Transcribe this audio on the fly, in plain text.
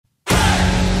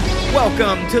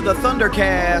Welcome to the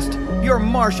ThunderCast, your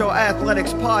martial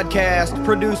athletics podcast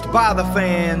produced by the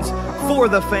fans, for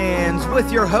the fans, with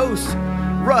your hosts,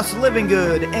 Russ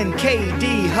Livingood and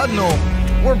KD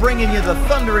Hudnall. We're bringing you the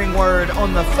thundering word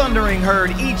on the thundering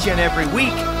herd each and every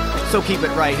week, so keep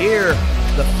it right here.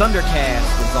 The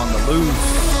ThunderCast is on the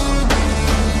loose.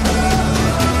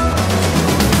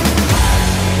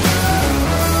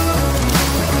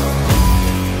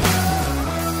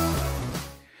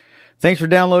 Thanks for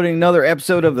downloading another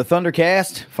episode of the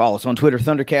ThunderCast. Follow us on Twitter,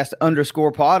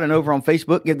 ThunderCast_pod, and over on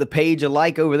Facebook, give the page a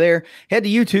like over there. Head to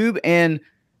YouTube and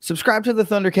subscribe to the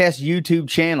ThunderCast YouTube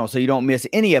channel so you don't miss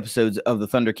any episodes of the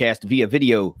ThunderCast via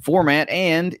video format,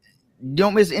 and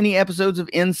don't miss any episodes of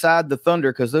Inside the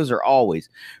Thunder because those are always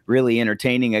really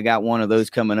entertaining. I got one of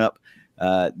those coming up.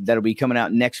 That'll be coming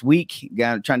out next week.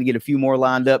 Trying to get a few more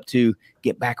lined up to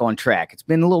get back on track. It's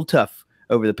been a little tough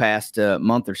over the past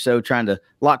month or so, trying to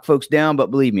lock folks down.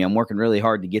 But believe me, I'm working really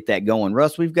hard to get that going.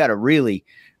 Russ, we've got a really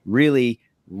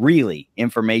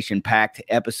information-packed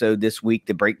episode this week.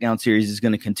 The breakdown series is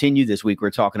going to continue. This week,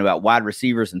 we're talking about wide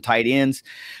receivers and tight ends,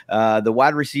 the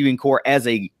wide receiving core as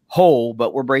a whole,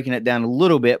 but we're breaking it down a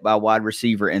little bit by wide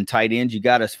receiver and tight ends. You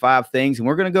got us 5 things, and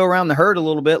we're going to go around the herd a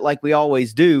little bit like we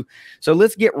always do. So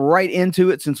let's get right into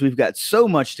it since we've got so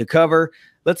much to cover.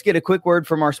 Let's get a quick word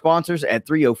from our sponsors at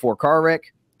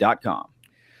 304carwreck.com.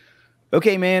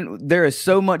 Okay, man, there is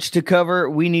so much to cover.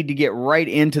 We need to get right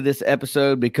into this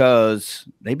episode because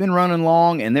they've been running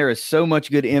long, and there is so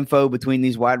much good info between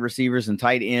these wide receivers and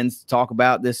tight ends to talk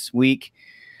about this week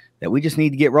that we just need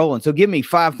to get rolling. So give me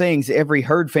 5 things every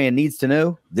herd fan needs to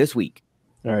know this week.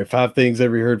 All right, 5 things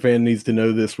every herd fan needs to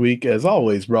know this week. As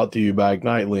always, brought to you by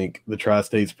Ignite Link, the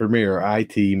Tri-State's premier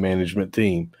IT management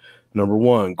team. Number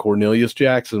 1, Cornelius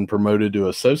Jackson promoted to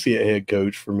associate head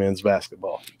coach for men's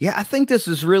basketball. Yeah, I think this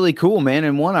is really cool, man.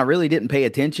 And one I really didn't pay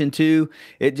attention to.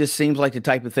 It just seems like the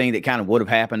type of thing that kind of would have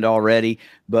happened already.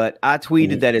 But I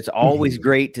tweeted that it's always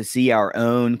great to see our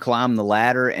own climb the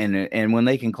ladder. And when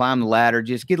they can climb the ladder,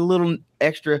 just get a little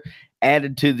extra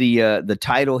added to the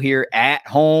title here at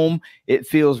home. It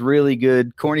feels really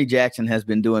good. Corny Jackson has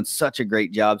been doing such a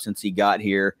great job since he got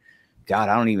here. God,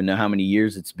 I don't even know how many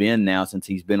years it's been now since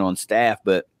he's been on staff,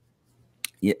 but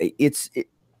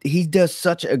he does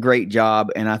such a great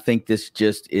job, and I think this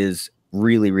just is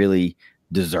really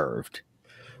deserved.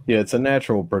 Yeah, it's a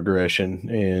natural progression,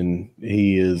 and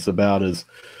he is about as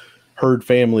herd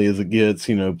family as it gets.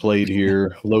 You know, played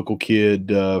here, local kid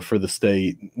for the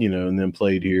state, you know, and then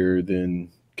played here, then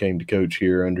came to coach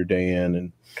here under Dan,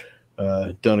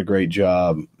 and done a great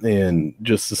job. And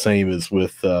just the same as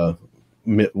with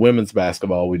women's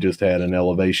basketball, we just had an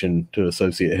elevation to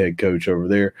associate head coach over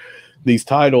there. These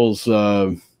titles,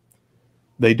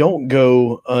 they don't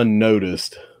go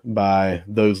unnoticed by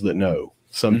those that know.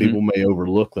 Some people may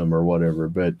overlook them or whatever,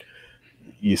 but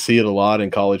you see it a lot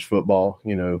in college football.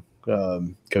 You know,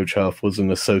 Coach Huff was an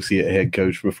associate head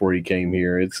coach before he came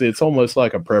here. It's almost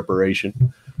like a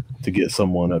preparation to get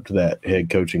someone up to that head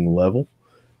coaching level.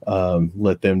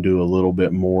 Let them do a little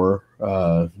bit more,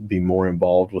 be more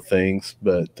involved with things,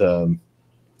 but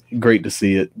great to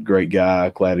see it. Great guy.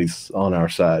 Glad he's on our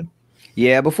side.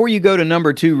 Yeah, before you go to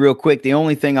number 2 real quick, the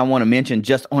only thing I want to mention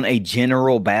just on a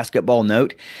general basketball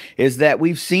note is that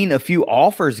we've seen a few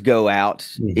offers go out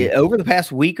over the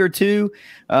past week or two.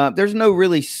 There's no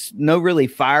really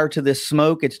fire to this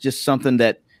smoke. It's just something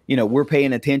that, you know, we're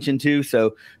paying attention to.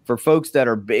 So for folks that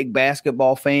are big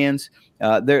basketball fans,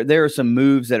 there are some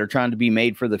moves that are trying to be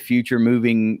made for the future,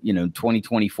 moving, you know,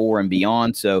 2024 and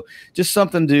beyond. So just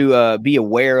something to be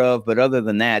aware of. But other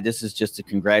than that, this is just a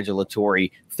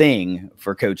congratulatory thing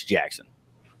for Coach Jackson.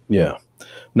 Yeah.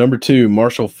 Number 2,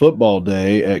 Marshall Football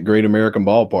Day at Great American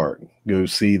Ballpark. Go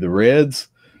see the Reds.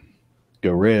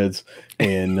 Go Reds.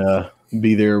 And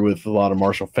be there with a lot of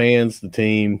Marshall fans, the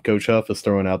team. Coach Huff is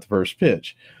throwing out the first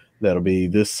pitch. That'll be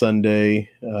this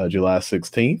Sunday, July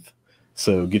 16th.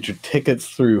 So get your tickets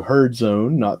through Herd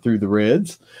Zone, not through the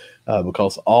Reds,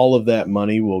 because all of that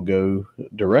money will go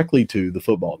directly to the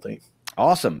football team.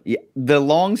 Awesome. Yeah, the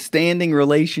long-standing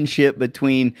relationship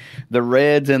between the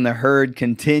Reds and the Herd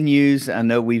continues. I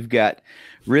know we've got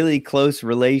really close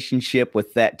relationship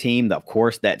with that team. Of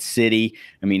course, that city.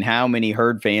 I mean, how many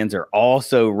Herd fans are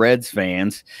also Reds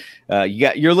fans?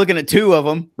 You're looking at 2 of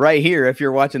them right here if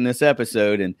you're watching this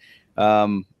episode,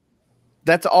 and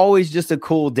that's always just a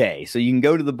cool day. So you can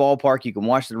go to the ballpark, you can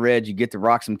watch the Reds, you get to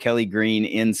rock some Kelly Green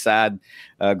inside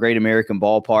Great American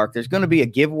Ballpark. There's going to be a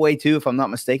giveaway too, if I'm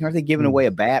not mistaken. Are they giving away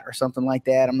a bat or something like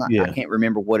that? I can't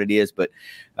remember what it is, but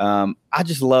I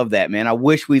just love that, man. I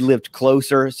wish we lived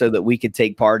closer so that we could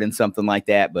take part in something like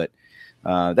that, but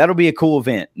that'll be a cool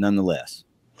event nonetheless.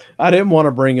 I didn't want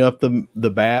to bring up the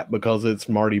bat because it's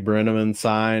Marty Brenneman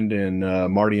signed, and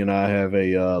Marty and I have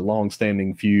a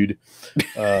long-standing feud.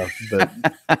 But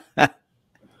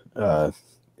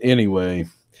anyway,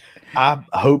 I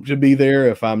hope to be there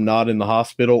if I'm not in the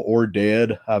hospital or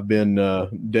dead. I've been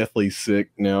deathly sick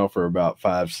now for about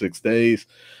 5-6 days.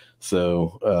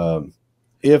 So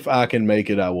if I can make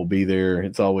it, I will be there.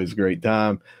 It's always a great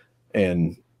time.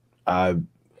 And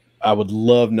I would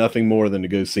love nothing more than to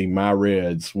go see my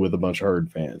Reds with a bunch of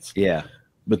Herd fans. Yeah.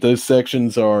 But those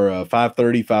sections are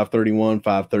 5:30, 5:31,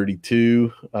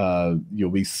 5:32.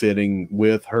 You'll be sitting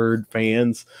with Herd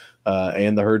fans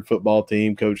and the Herd football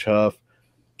team, Coach Huff.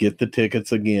 Get the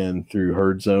tickets again through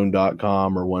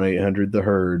herdzone.com or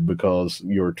 1-800-THE-HERD, because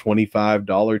your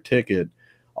 $25 ticket,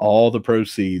 all the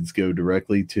proceeds go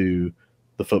directly to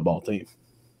the football team.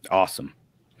 Awesome.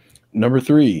 Number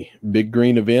 3, Big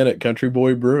Green event at Country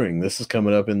Boy Brewing. This is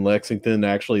coming up in Lexington,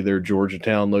 actually their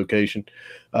Georgetown location,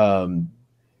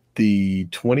 the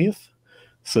 20th.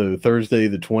 So Thursday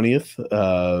the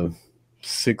 20th,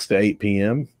 6 to 8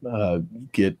 p.m.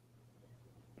 Get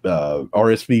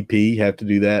RSVP. Have to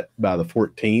do that by the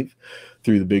 14th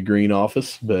through the Big Green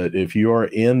office. But if you are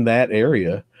in that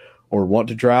area or want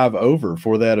to drive over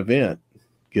for that event,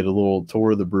 get a little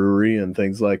tour of the brewery and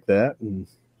things like that, and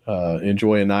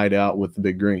enjoy a night out with the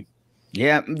Big Green.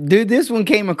 Yeah, dude, this one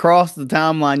came across the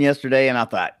timeline yesterday, and I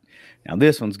thought, now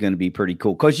this one's going to be pretty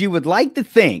cool, because you would like to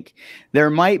think there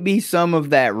might be some of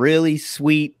that really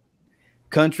sweet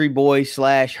Country Boy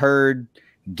 / Herd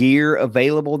gear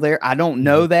available there. I don't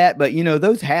know that, but you know,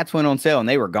 those hats went on sale and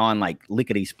they were gone like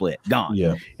lickety split, gone.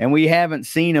 Yeah, and we haven't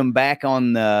seen them back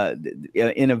on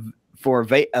the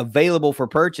available for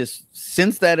purchase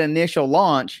since that initial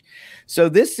launch. So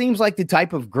this seems like the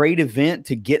type of great event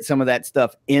to get some of that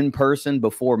stuff in person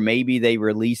before maybe they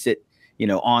release it, you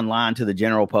know, online to the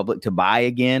general public to buy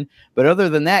again. But other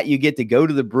than that, you get to go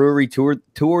to the brewery, tour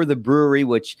the brewery,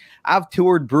 which I've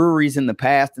toured breweries in the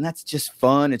past, and that's just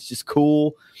fun. It's just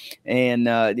cool. And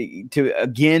to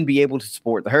again be able to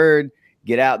support the Herd,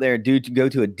 get out there, go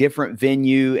to a different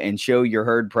venue and show your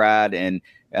Herd pride, and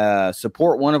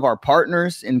support one of our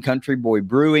partners in Country Boy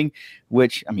Brewing,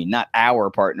 which, I mean, not our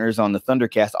partners on the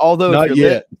ThunderCast, although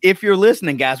if you're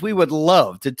listening, guys, we would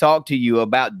love to talk to you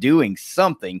about doing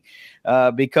something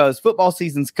because football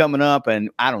season's coming up, and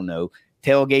I don't know,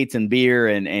 tailgates and beer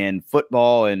and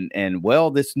football and well,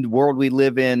 this world we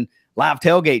live in, live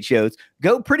tailgate shows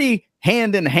go pretty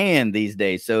hand in hand these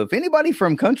days. So if anybody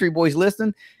from Country Boys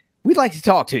listening, we'd like to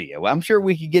talk to you. I'm sure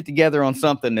we could get together on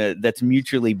something that's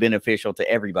mutually beneficial to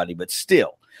everybody, but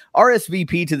still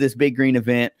RSVP to this Big Green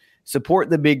event, support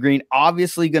the Big Green.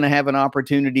 Obviously going to have an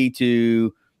opportunity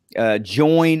to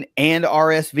join and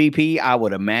RSVP, I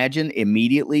would imagine,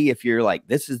 immediately. If you're like,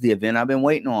 this is the event I've been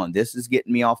waiting on, this is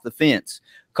getting me off the fence,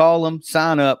 call them,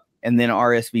 sign up, and then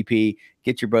RSVP,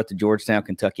 get your butt to Georgetown,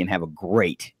 Kentucky, and have a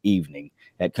great evening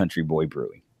at Country Boy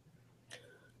Brewing.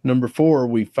 Number 4,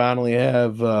 we finally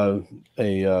have a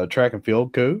track and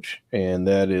field coach, and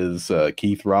that is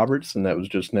Keith Roberts, and that was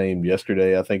just named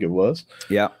yesterday, I think it was.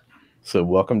 Yeah. So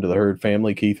welcome to the Herd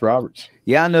family, Keith Roberts.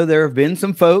 Yeah, I know there have been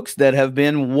some folks that have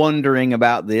been wondering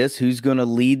about this, who's going to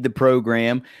lead the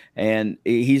program, and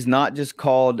he's not just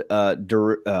called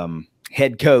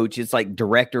head coach. It's like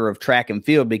director of track and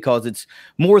field, because it's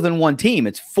more than one team.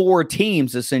 It's 4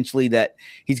 teams essentially that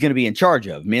he's going to be in charge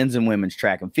of: men's and women's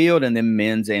track and field, and then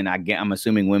men's and I'm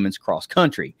assuming women's cross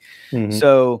country. Mm-hmm.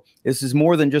 So this is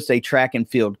more than just a track and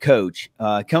field coach.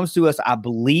 Comes to us, I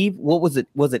believe, what was it?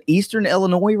 Was it Eastern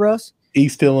Illinois, Russ?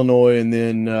 East Illinois, and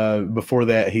then before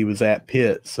that he was at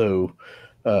Pitt. So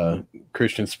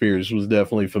Christian Spears was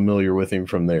definitely familiar with him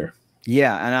from there.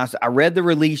 Yeah, and I read the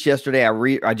release yesterday.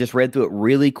 I just read through it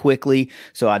really quickly,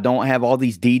 so I don't have all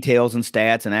these details and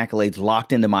stats and accolades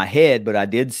locked into my head, but I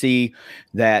did see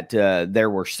that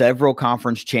there were several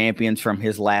conference champions from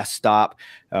his last stop.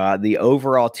 The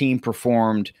overall team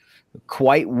performed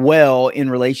quite well in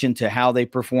relation to how they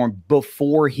performed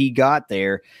before he got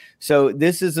there. So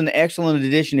this is an excellent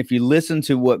addition. If you listen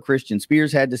to what Christian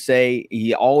Spears had to say,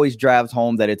 he always drives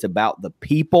home that it's about the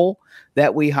people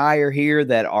that we hire here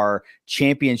that are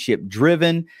championship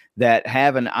driven, that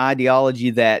have an ideology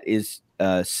that is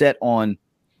set on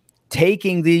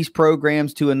taking these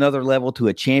programs to another level, to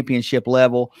a championship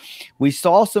level. We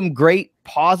saw some great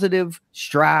positive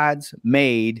strides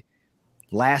made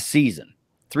last season.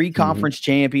 3 conference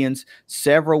champions,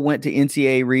 several went to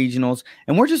NCAA regionals,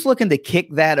 and we're just looking to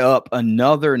kick that up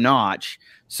another notch.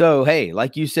 So, hey,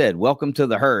 like you said, welcome to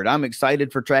the Herd. I'm excited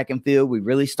for track and field. We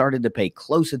really started to pay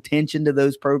close attention to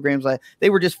those programs. They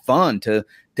were just fun to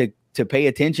to pay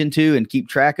attention to and keep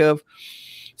track of.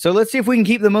 So let's see if we can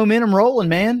keep the momentum rolling,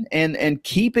 man, and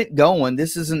keep it going.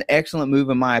 This is an excellent move,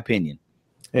 in my opinion.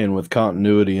 And with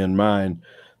continuity in mind,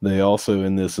 they also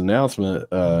in this announcement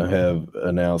have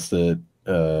announced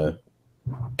that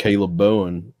Caleb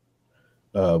Bowen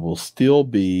will still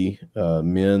be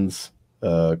men's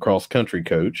cross-country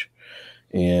coach,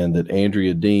 and that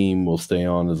Andrea Deem will stay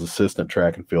on as assistant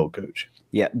track and field coach.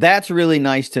 Yeah, that's really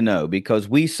nice to know, because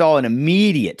we saw an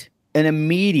immediate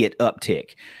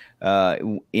uptick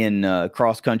in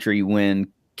cross-country when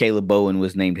Caleb Bowen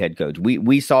was named head coach.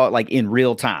 We saw it like in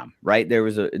real time, right? There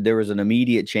was an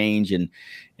immediate change,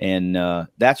 and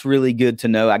that's really good to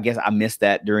know. I guess I missed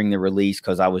that during the release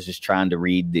because I was just trying to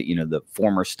read the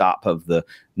former stop of the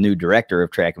new director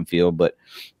of track and field, but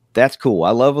that's cool.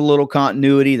 I love a little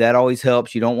continuity. That always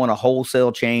helps. You don't want a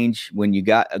wholesale change when you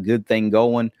got a good thing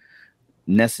going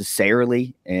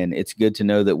necessarily, and it's good to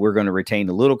know that we're going to retain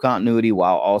a little continuity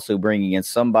while also bringing in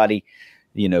somebody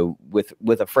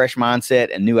with a fresh mindset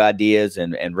and new ideas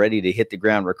and ready to hit the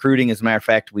ground recruiting. As a matter of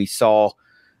fact, we saw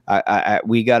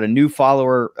we got a new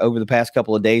follower over the past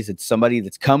couple of days. It's somebody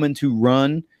that's coming to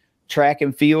run track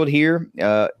and field here.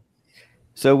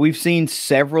 So we've seen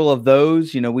several of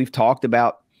those. We've talked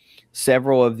about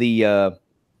several of the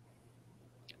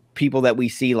people that we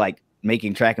see like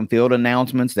making track and field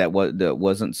announcements. That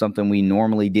wasn't something we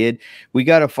normally did. We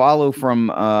got a follow from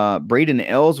Braden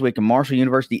Ellswick of Marshall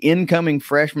University, incoming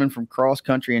freshman from cross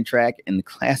country and track in the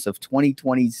class of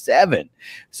 2027.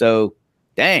 So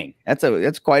dang,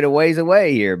 that's quite a ways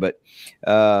away here, but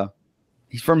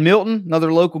he's from Milton,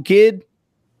 another local kid.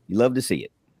 You love to see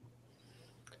it.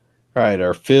 All right,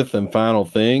 our fifth and final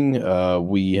thing,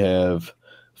 we have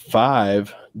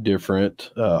 5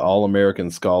 different All-American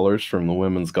scholars from the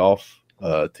women's golf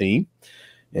team,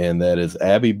 and that is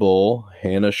Abby Bull,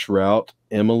 Hannah Schrout,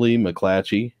 Emily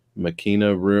McClatchy,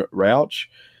 Makina Rauch,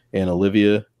 and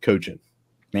Olivia Cochin.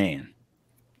 Man,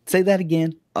 say that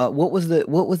again. What was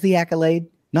the accolade?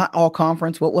 Not all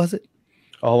conference. What was it?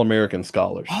 All-American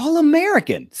scholars.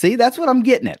 All-American. See, that's what I'm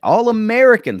getting at.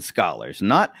 All-American scholars,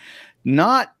 not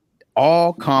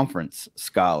all conference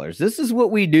scholars. This is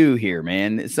what we do here,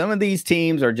 man. Some of these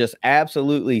teams are just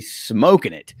absolutely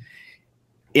smoking it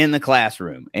in the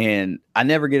classroom, and I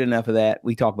never get enough of that.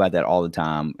 We talk about that all the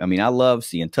time. I mean, I love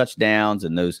seeing touchdowns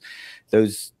and those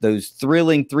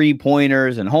thrilling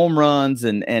 3-pointers and home runs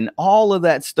and all of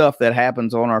that stuff that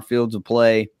happens on our fields of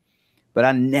play. But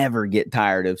I never get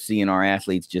tired of seeing our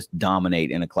athletes just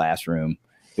dominate in a classroom,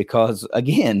 because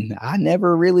again, I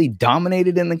never really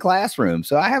dominated in the classroom.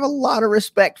 So I have a lot of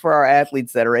respect for our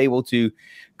athletes that are able to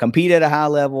compete at a high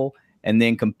level and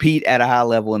then compete at a high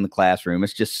level in the classroom.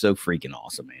 It's just so freaking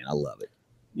awesome, man. I love it.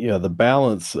 Yeah, the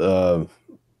balance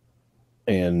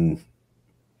and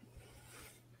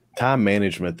time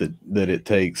management that it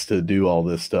takes to do all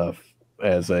this stuff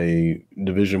as a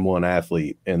Division I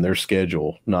athlete, and their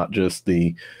schedule, not just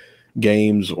the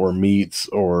games or meets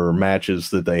or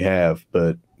matches that they have,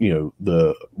 but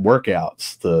the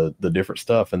workouts, the different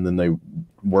stuff, and then they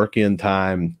work in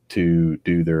time to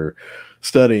do their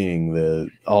studying,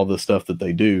 all the stuff that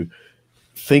they do.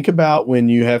 Think about when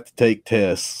you have to take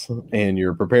tests and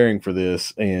you're preparing for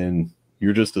this and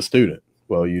you're just a student.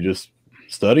 Well, you just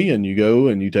study and you go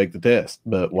and you take the test.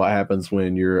 But what happens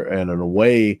when you're at an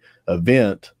away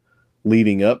event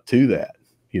leading up to that?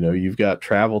 You've got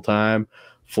travel time,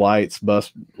 flights,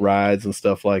 bus rides, and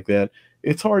stuff like that.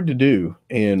 It's hard to do.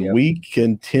 And we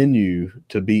continue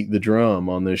to beat the drum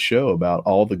on this show about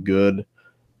all the good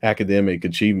academic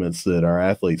achievements that our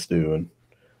athletes do. And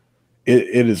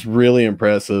it is really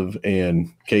impressive.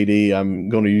 And KD, I'm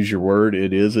going to use your word.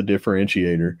 It is a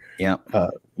differentiator. Yeah.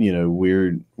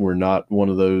 We're not one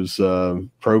of those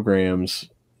programs,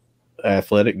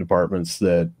 athletic departments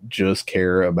that just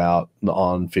care about the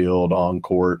on-field,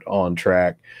 on-court,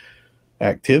 on-track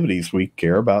activities. We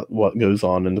care about what goes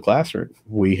on in the classroom.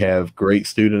 We have great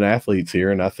student athletes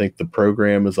here, and I think the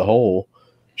program as a whole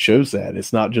shows that.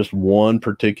 It's not just one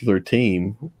particular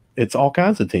team. It's all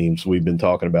kinds of teams. We've been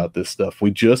talking about this stuff. We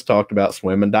just talked about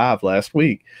swim and dive last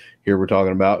week. Here we're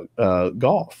talking about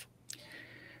golf.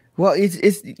 Well,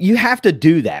 it's you have to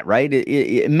do that, right?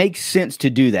 It makes sense to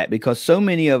do that, because so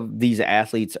many of these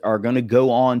athletes are going to go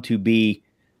on to be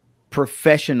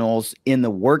professionals in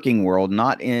the working world,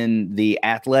 not in the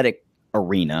athletic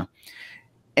arena.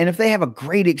 And if they have a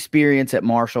great experience at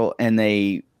Marshall and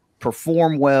they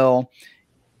perform well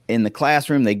in the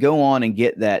classroom, they go on and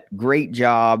get that great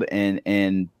job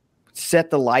and set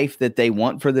the life that they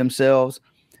want for themselves.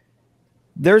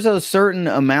 there's a certain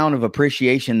amount of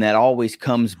appreciation that always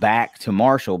comes back to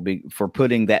Marshall for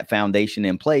putting that foundation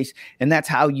in place. And that's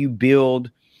how you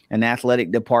build an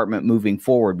athletic department moving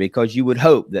forward, because you would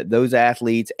hope that those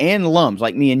athletes and alums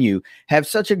like me and you have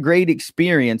such a great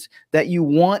experience that you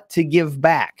want to give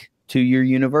back to your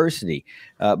university,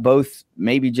 both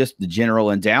maybe just the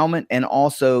general endowment and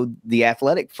also the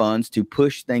athletic funds to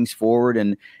push things forward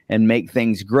and make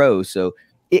things grow. So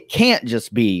it can't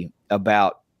just be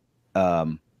about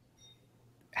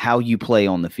how you play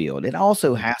on the field. It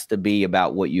also has to be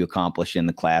about what you accomplish in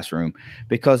the classroom,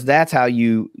 because that's how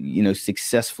you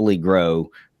successfully grow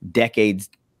decades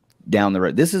down the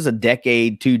road. This is a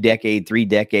decade, 2 decade, 3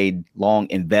 decade long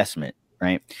investment,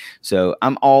 right? So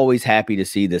I'm always happy to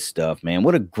see this stuff, man.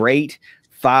 What a great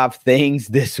 5 things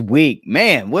this week,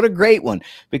 man. What a great one,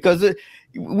 because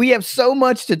we have so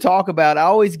much to talk about. I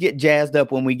always get jazzed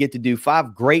up when we get to do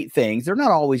 5 great things. They're not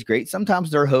always great.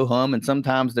 Sometimes they're ho-hum and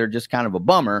sometimes they're just kind of a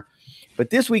bummer. But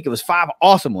this week it was 5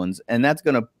 awesome ones, and that's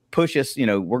going to push us.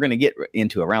 We're going to get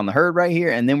into Around the Herd right here,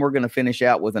 and then we're going to finish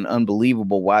out with an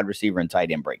unbelievable wide receiver and tight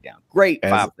end breakdown. Great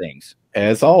 5 things.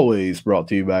 As always, brought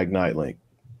to you by Ignite Link.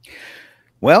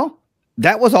 Well,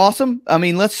 that was awesome. I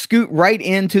mean, let's scoot right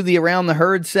into the Around the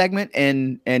Herd segment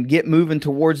and get moving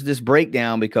towards this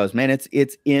breakdown, because, man,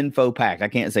 it's info packed. I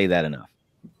can't say that enough.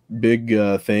 Big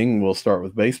thing, we'll start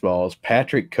with baseball, is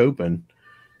Patrick Copen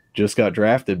just got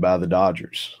drafted by the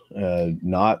Dodgers.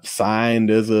 Not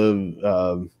signed as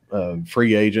a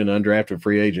free agent, undrafted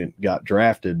free agent, got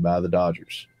drafted by the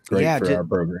Dodgers. Great for our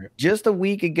program. Just a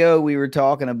week ago, we were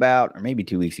talking about, or maybe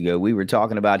 2 weeks ago, we were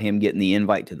talking about him getting the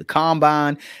invite to the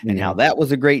combine and how that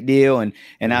was a great deal.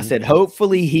 And I said,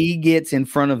 hopefully he gets in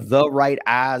front of the right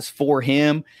eyes for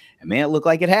him. And man, it looked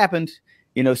like it happened.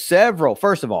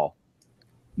 First of all,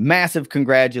 massive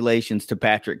congratulations to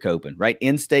Patrick Copen, right?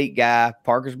 In-state guy,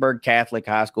 Parkersburg Catholic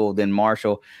High School, then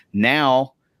Marshall,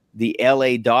 now the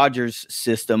LA Dodgers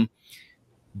system.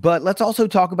 But let's also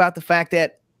talk about the fact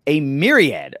that a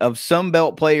myriad of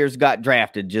Sunbelt players got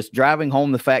drafted, just driving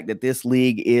home the fact that this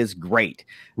league is great.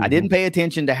 I didn't pay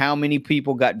attention to how many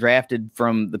people got drafted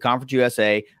from the Conference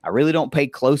USA. I really don't pay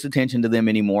close attention to them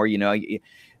anymore,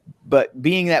 but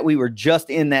being that we were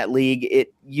just in that league,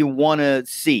 you want to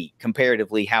see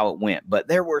comparatively how it went. But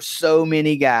there were so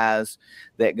many guys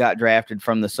that got drafted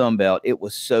from the Sunbelt. It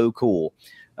was so cool.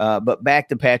 But back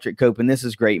to Patrick Copen. This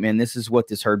is great, man. This is what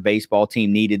this Herd baseball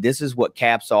team needed. This is what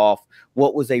caps off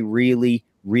what was a really,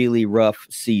 really rough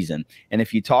season. And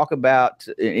if you talk about,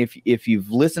 if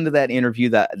you've listened to that interview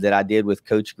that I did with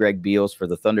Coach Greg Beals for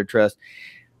the Thunder Trust,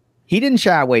 he didn't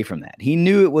shy away from that. He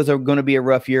knew it was going to be a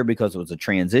rough year because it was a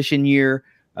transition year,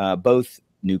 both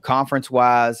new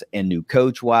conference-wise and new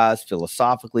coach-wise.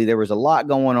 Philosophically, there was a lot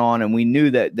going on, and we knew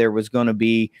that there was going to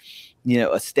be,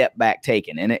 a step back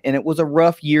taken. And it was a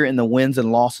rough year in the wins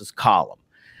and losses column.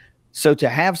 So to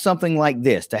have something like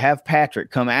this, to have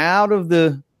Patrick come out of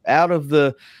the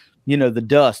the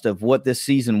dust of what this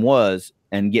season was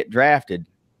and get drafted,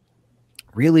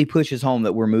 really pushes home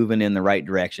that we're moving in the right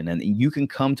direction. And you can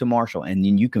come to Marshall and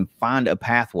then you can find a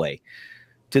pathway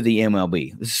to the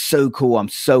MLB. This is so cool. I'm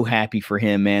so happy for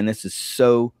him, man. This is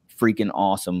so freaking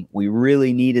awesome. We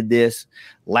really needed this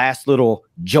last little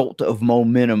jolt of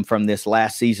momentum from this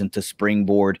last season to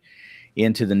springboard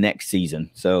into the next season.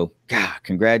 So, God,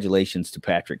 congratulations to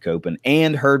Patrick Copen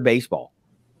and Herd baseball.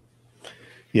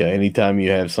 Yeah, anytime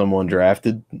you have someone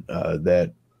drafted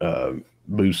that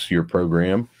boosts your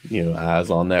program, eyes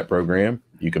on that program,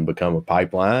 you can become a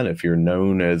pipeline. If you're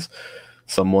known as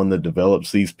someone that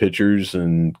develops these pitchers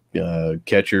and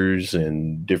catchers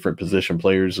and different position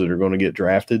players that are going to get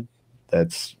drafted,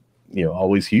 that's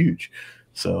always huge.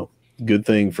 So good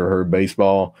thing for Herd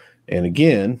baseball. And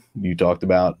again, you talked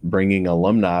about bringing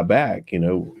alumni back.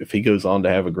 If he goes on to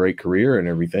have a great career and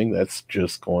everything, that's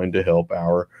just going to help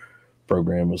our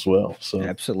program as well. So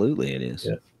absolutely, it is.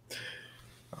 Yeah.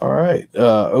 All right.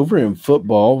 Over in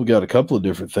football, we got a couple of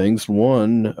different things.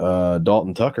 One,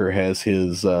 Dalton Tucker has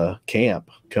his camp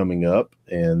coming up,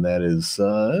 and that is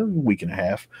a week and a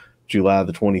half, July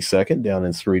the 22nd, down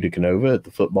in Cerrito Canova at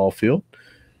the football field.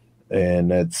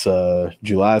 And that's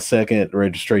July 2nd.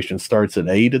 Registration starts at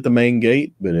 8 at the main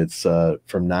gate, but it's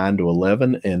from 9 to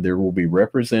 11, and there will be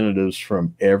representatives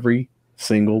from every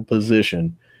single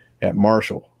position at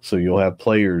Marshall. So you'll have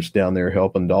players down there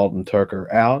helping Dalton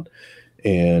Tucker out.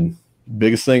 And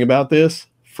biggest thing about this,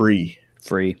 free.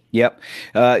 Yep.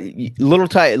 Little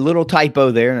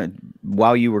typo there.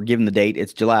 While you were giving the date,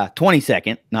 it's July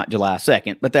 22nd, not July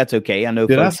 2nd, but that's okay. I know.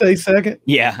 Did I say second?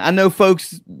 Yeah, I know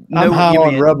folks know I'm what high you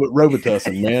on meant.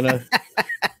 Robitussin, man.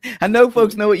 I know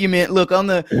folks know what you meant. Look, on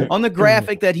the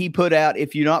graphic that he put out,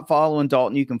 if you're not following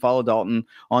Dalton, you can follow Dalton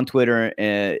on Twitter,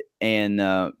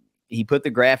 and he put the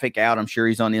graphic out. I'm sure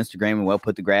he's on Instagram and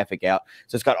put the graphic out.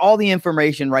 So it's got all the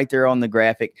information right there on the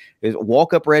graphic. There's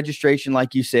walk-up registration,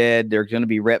 like you said. There's going to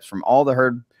be reps from all the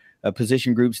herd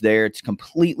position groups there. It's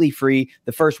completely free.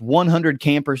 The first 100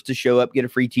 campers to show up get a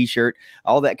free t-shirt,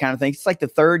 all that kind of thing. It's like the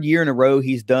third year in a row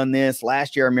he's done this.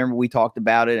 Last year, I remember we talked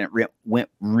about it, and it went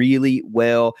really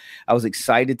well. I was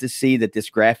excited to see that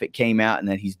this graphic came out and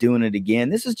that he's doing it again.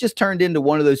 This has just turned into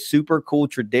one of those super cool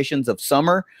traditions of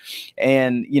summer.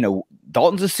 And, you know,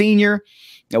 Dalton's a senior.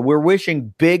 We're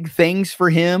wishing big things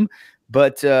for him.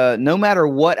 But no matter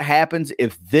what happens,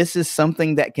 if this is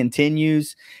something that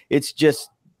continues, it's just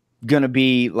going to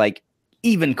be like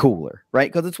even cooler,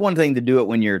 right? Because it's one thing to do it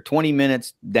when you're 20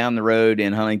 minutes down the road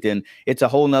in Huntington. It's a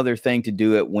whole nother thing to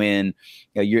do it when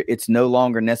it's no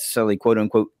longer necessarily quote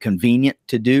unquote convenient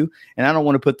to do. And I don't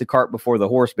want to put the cart before the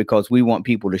horse, because we want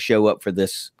people to show up for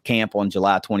this camp on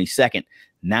July 22nd,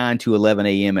 9 to 11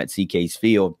 a.m. at CK's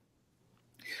Field.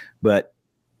 But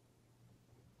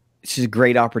it's just a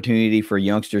great opportunity for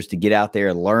youngsters to get out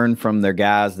there, learn from their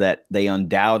guys that they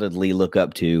undoubtedly look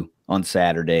up to on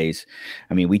Saturdays.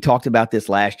 I mean, we talked about this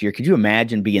last year. Could you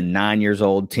imagine being 9 years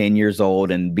old, 10 years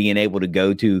old, and being able to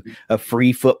go to a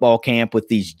free football camp with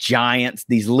these giants,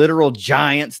 these literal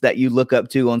giants that you look up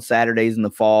to on Saturdays in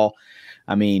the fall?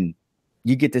 I mean,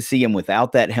 you get to see them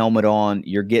without that helmet on.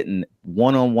 You're getting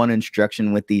one-on-one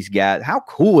instruction with these guys. How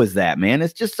cool is that, man?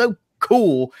 It's just so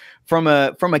cool from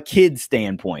a kid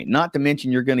standpoint, not to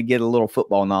mention you're going to get a little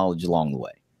football knowledge along the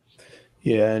way.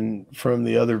 Yeah, and from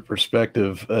the other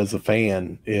perspective, as a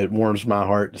fan, it warms my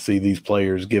heart to see these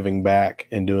players giving back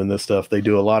and doing this stuff. They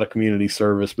do a lot of community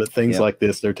service, but things like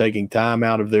this, they're taking time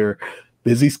out of their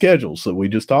busy schedules that we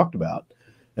just talked about,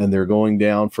 and they're going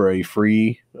down for a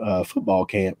free football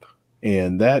camp.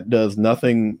 And that does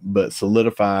nothing but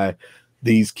solidify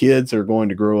these kids are going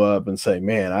to grow up and say,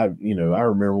 man, I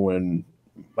remember when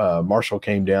Marshall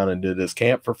came down and did this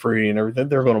camp for free and everything.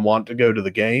 They're going to want to go to the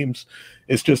games.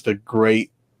 It's just a great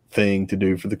thing to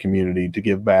do for the community, to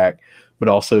give back, but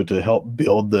also to help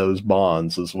build those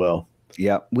bonds as well.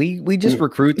 Yeah, we just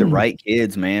recruit the right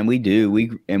kids, man. We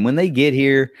do. And when they get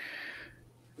here,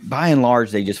 by and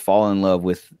large, they just fall in love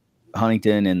with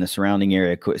Huntington and the surrounding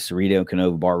area, Cerrito,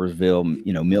 Canova, Barbersville,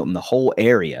 Milton, the whole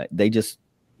area. They just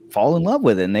fall in love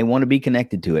with it and they want to be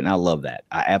connected to it. And I love that.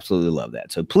 I absolutely love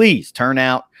that. So please turn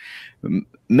out,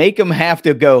 make them have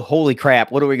to go, holy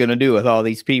crap, what are we going to do with all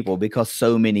these people? Because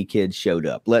so many kids showed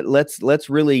up. Let's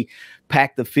really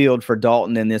pack the field for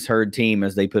Dalton and this herd team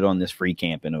as they put on this free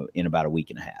camp in about a week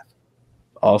and a half.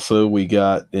 Also, we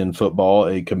got in football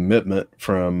a commitment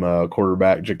from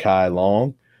quarterback Ja'Kai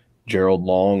Long, Gerald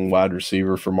Long, wide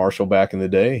receiver for Marshall back in the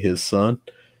day, his son,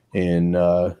 and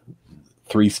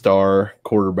three-star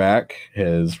quarterback,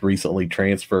 has recently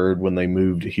transferred when they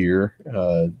moved here,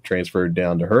 transferred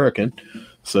down to Hurricane.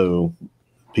 So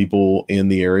people in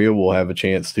the area will have a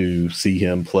chance to see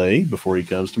him play before he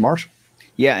comes to Marshall.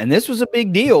 Yeah, and this was a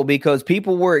big deal because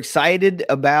people were excited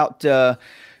about the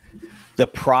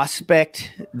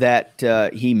prospect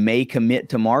that he may commit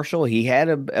to Marshall. He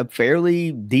had a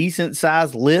fairly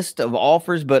decent-sized list of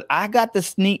offers, but I got the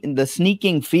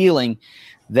sneaking feeling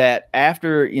that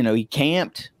after, he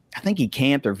camped, I think he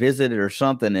camped or visited or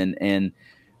something and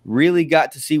really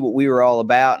got to see what we were all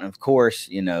about. And of course,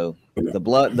 the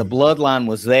bloodline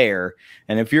was there.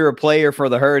 And if you're a player for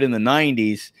the herd in the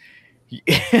 90s,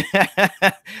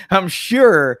 I'm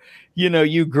sure,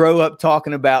 you grow up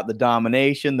talking about the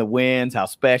domination, the wins, how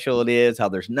special it is, how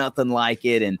there's nothing like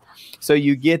it. And so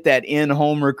you get that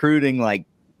in-home recruiting like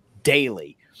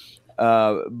daily.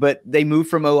 But they moved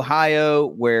from Ohio,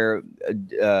 where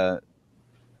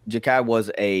Ja'Kai was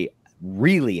a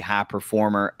really high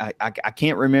performer. I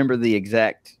can't remember the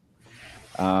exact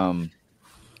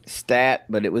stat,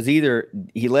 but it was either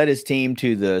he led his team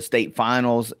to the state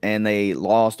finals and they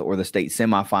lost, or the state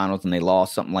semifinals and they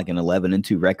lost, something like an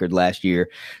 11-2 record last year.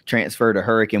 Transferred to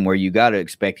Hurricane, where you got to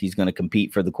expect he's going to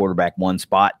compete for the quarterback one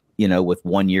spot, with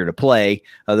 1 year to play.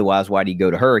 Otherwise, why do you go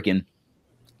to Hurricane?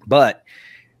 But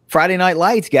Friday Night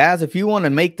Lights, guys, if you want to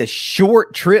make the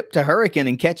short trip to Hurricane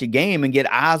and catch a game and get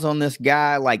eyes on this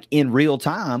guy like in real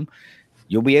time,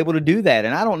 you'll be able to do that.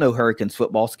 And I don't know Hurricane's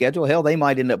football schedule. Hell, they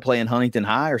might end up playing Huntington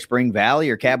High or Spring Valley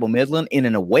or Cabell Midland in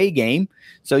an away game.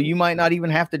 So you might not even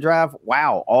have to drive,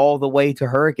 all the way to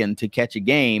Hurricane to catch a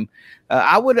game.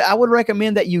 I would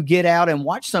recommend that you get out and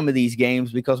watch some of these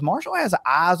games, because Marshall has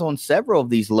eyes on several of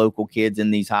these local kids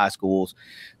in these high schools.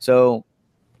 So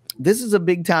this is a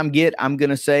big time get. I'm going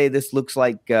to say this looks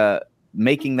like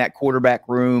making that quarterback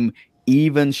room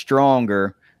even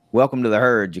stronger. Welcome to the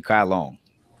herd, Ja'Kai Long.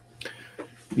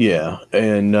 Yeah,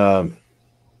 and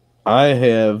I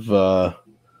have a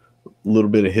little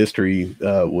bit of history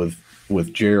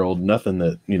with Gerald. Nothing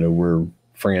that, you know, we're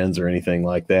friends or anything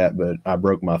like that, but I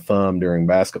broke my thumb during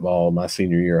basketball my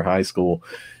senior year of high school,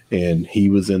 and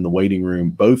he was in the waiting room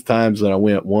both times that I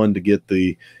went, one to get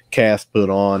the cast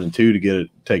put on and two to get it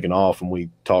taken off, and we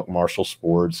talked martial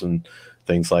sports and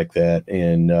things like that,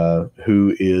 and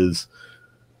who is,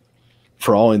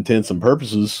 for all intents and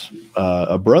purposes,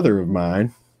 a brother of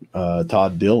mine,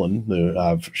 Todd Dillon, who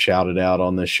I've shouted out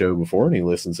on this show before, and he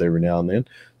listens every now and then.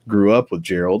 Grew up with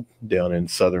Gerald down in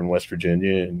southern West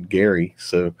Virginia and Gary.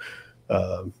 So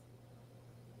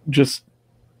just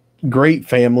great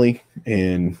family,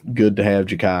 and good to have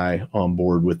Ja'Kai on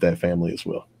board with that family as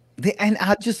well. And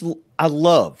I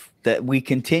love that we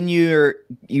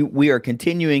are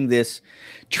continuing this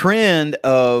trend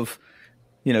of,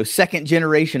 you know, second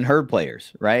generation herd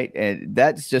players, right? And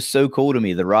that's just so cool to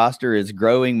me. The roster is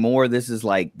growing more. This is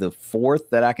like the fourth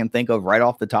that I can think of right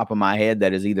off the top of my head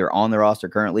that is either on the roster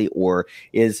currently or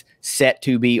is set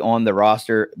to be on the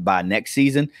roster by next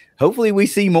season. Hopefully we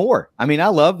see more. I mean, I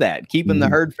love that. Keeping the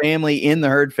herd family in the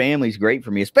herd family is great for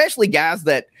me, especially guys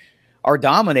that are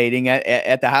dominating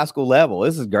at the high school level.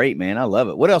 This is great, man. I love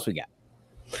it. What else we got?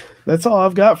 That's all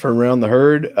I've got for Around the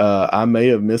Herd. I may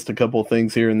have missed a couple of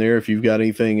things here and there. If you've got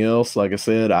anything else, like I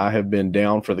said, I have been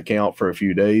down for the count for a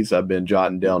few days. I've been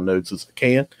jotting down notes as I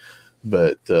can.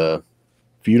 But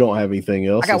if you don't have anything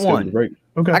else, I got one.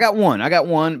 Okay. I got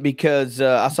one because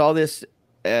I saw this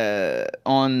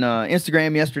on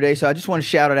Instagram yesterday, so I just want to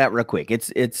shout it out real quick.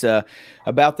 It's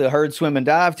about the herd swim and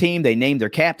dive team. They named their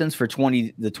captains for the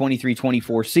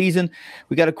 23-24 season.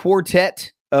 We got a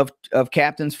quartet of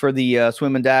captains for the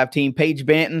swim and dive team. Paige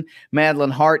Banton,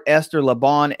 Madeline Hart, Esther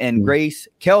LeBon, and Grace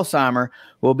Kelsheimer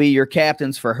will be your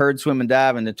captains for herd swim and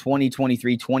dive in the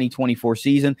 2023-2024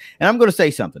 season. And I'm going to say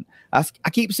something. I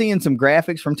keep seeing some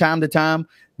graphics from time to time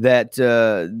that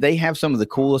they have some of the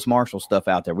coolest martial stuff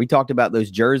out there. We talked about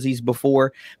those jerseys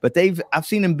before, but I've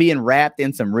seen them being wrapped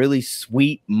in some really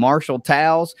sweet martial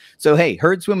towels. So, hey,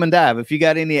 herd swim and dive, if you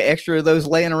got any extra of those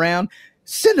laying around,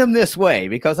 send them this way,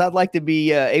 because I'd like to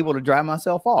be able to dry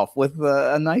myself off with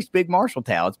a nice big Marshall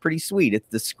towel. It's pretty sweet. It's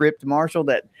the script Marshall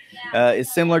that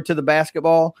is similar to the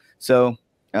basketball. So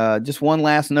just one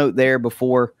last note there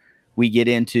before we get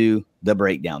into the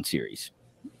breakdown series.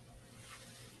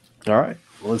 All right,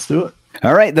 let's do it.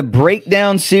 All right, the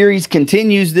breakdown series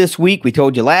continues this week. We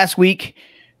told you last week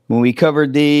when we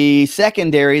covered the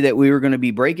secondary that we were going to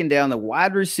be breaking down the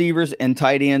wide receivers and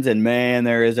tight ends, and man,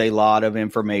 there is a lot of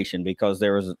information because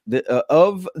there was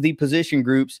of the position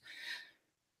groups.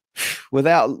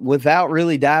 Without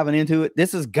really diving into it,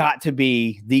 this has got to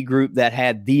be the group that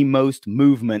had the most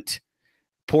movement,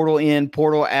 portal in,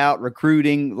 portal out,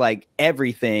 recruiting, like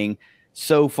everything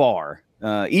so far,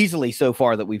 easily so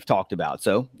far that we've talked about.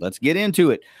 So let's get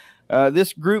into it.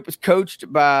 This group is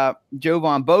coached by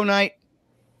Jovan Bonight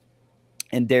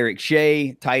and Derek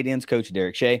Shea, tight ends coach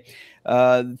Derek Shea.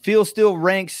 Field still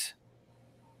ranks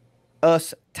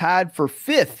us tied for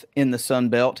 5th in the Sun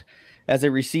Belt as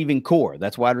a receiving core.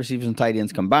 That's wide receivers and tight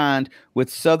ends combined, with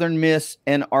Southern Miss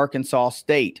and Arkansas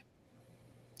State.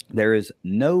 There is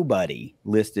nobody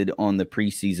listed on the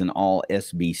preseason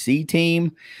All-SBC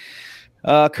team.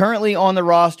 Currently on the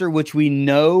roster, which we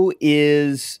know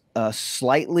is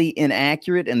slightly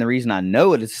inaccurate. And the reason I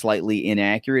know it is slightly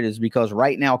inaccurate is because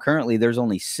right now, currently, there's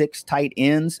only 6 tight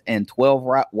ends and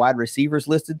 12 wide receivers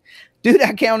listed. Dude,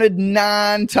 I counted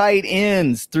 9 tight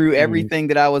ends through everything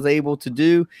that I was able to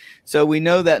do. So we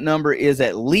know that number is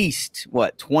at least,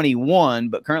 21,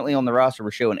 but currently on the roster, we're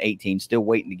showing 18. Still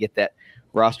waiting to get that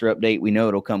roster update. We know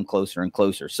it'll come closer and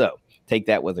closer. So take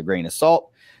that with a grain of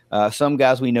salt. Some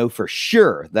guys we know for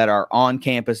sure that are on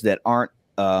campus that aren't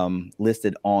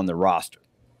listed on the roster.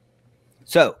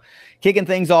 So kicking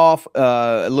things off,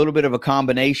 a little bit of a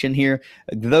combination here.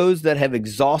 Those that have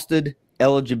exhausted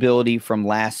eligibility from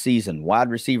last season: wide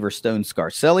receiver Stone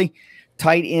Scarcelli,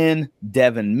 tight end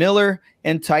Devin Miller,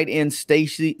 and tight end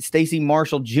Stacy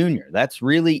Marshall Jr. That's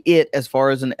really it as far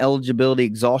as an eligibility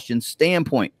exhaustion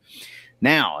standpoint.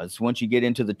 Now, as once you get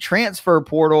into the transfer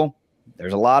portal,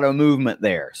 there's a lot of movement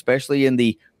there, especially in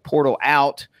the portal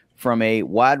out from a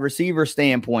wide receiver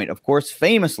standpoint. Of course,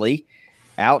 famously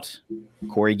out,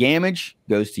 Corey Gamage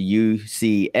goes to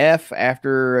UCF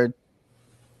after a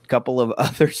couple of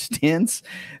other stints.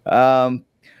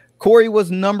 Corey was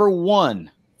number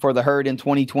 1 for the herd in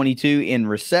 2022 in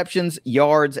receptions,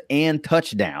 yards, and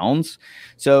touchdowns.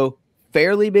 So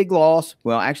fairly big loss.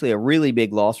 Well, actually a really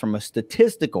big loss from a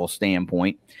statistical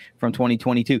standpoint from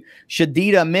 2022.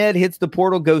 Shadid Ahmed hits the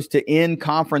portal, goes to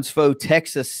in-conference foe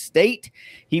Texas State.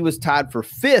 He was tied for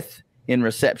 5th in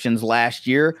receptions last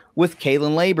year with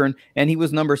Kalen Laburn, and he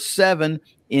was number 7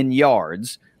 in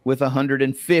yards with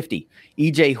 150.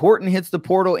 E.J. Horton hits the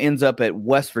portal, ends up at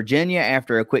West Virginia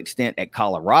after a quick stint at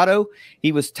Colorado.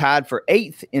 He was tied for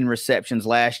 8th in receptions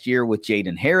last year with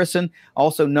Jaden Harrison,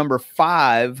 also number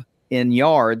 5 in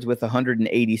yards with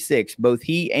 186. Both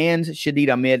he and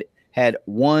Shadid Ahmed had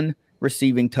 1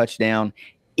 receiving touchdown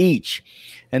each.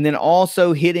 And then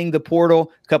also hitting the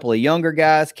portal, a couple of younger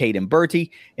guys, Caden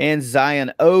Bertie and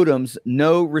Zion Odoms,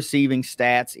 no receiving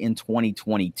stats in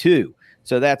 2022.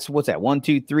 So that's, what's that? 1,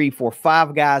 2, 3, 4,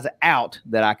 5 guys out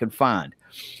that I could find.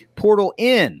 Portal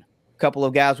in, a couple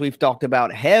of guys we've talked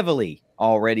about heavily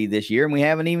already this year, and we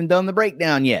haven't even done the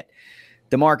breakdown yet.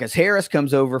 DeMarcus Harris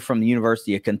comes over from the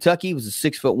University of Kentucky. He was a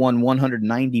 6'1",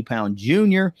 190-pound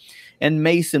junior. And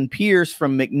Mason Pierce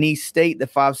from McNeese State, the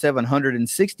 5'7",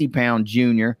 160-pound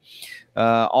junior.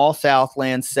 All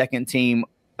Southland second-team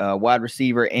wide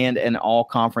receiver and an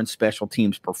all-conference special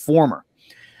teams performer.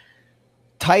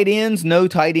 Tight ends, no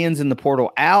tight ends in the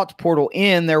portal out. Portal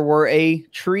in, there were a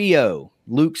trio.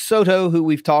 Luke Soto, who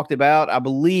we've talked about. I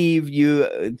believe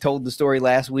you told the story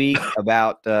last week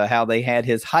about how they had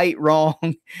his height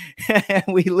wrong.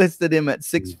 We listed him at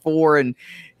 6'4", and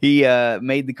he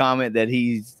made the comment that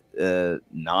he's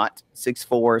not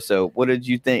 6'4". So what did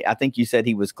you think? I think you said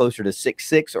he was closer to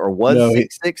 6'6", or was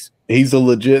 6'6". He's a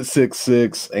legit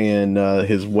 6'6", and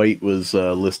his weight was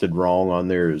listed wrong on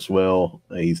there as well.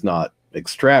 He's not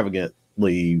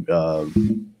extravagantly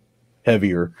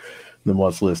heavier than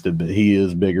what's listed, but he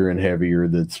is bigger and heavier.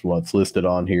 That's what's listed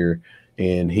on here,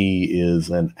 and he is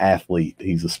an athlete.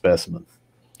 He's a specimen.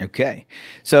 Okay,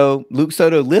 so Luke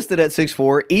Soto listed at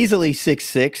 6'4", easily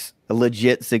 6'6", a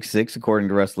legit 6'6", according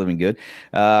to Russ Livinggood.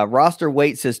 Roster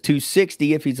weight says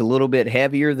 260. If he's a little bit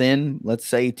heavier, then let's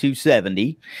say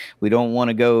 270. We don't want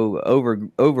to go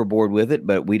overboard with it,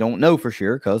 but we don't know for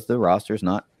sure because the roster's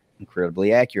not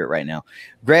incredibly accurate right now.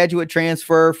 Graduate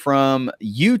transfer from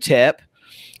UTEP.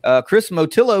 Chris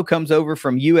Motillo comes over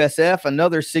from USF,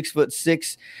 another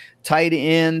 6'6" tight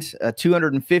end,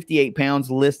 258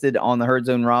 pounds listed on the Herd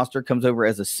Zone roster, comes over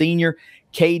as a senior.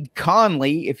 Cade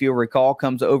Conley, if you'll recall,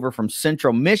 comes over from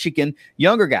Central Michigan,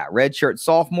 younger guy, redshirt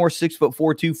sophomore, 6'4",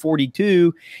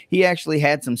 242. He actually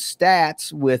had some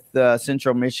stats with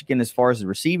Central Michigan as far as the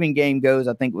receiving game goes.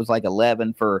 I think it was like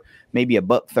 11 for maybe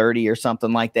 $130 or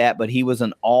something like that, but he was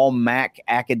an all-MAC,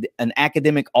 an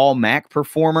academic all-MAC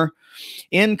performer.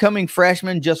 Incoming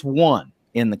freshman, just 1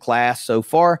 in the class so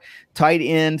far. Tight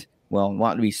end, well,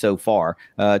 not to be so far.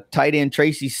 Tight end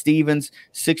Tracy Stevens,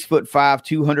 6'5",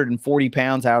 240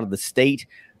 pounds, out of the state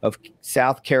of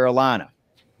South Carolina.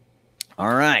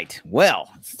 All right, well,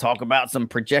 let's talk about some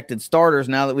projected starters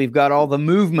now that we've got all the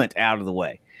movement out of the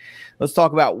way. Let's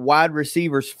talk about wide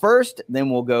receivers first, then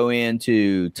we'll go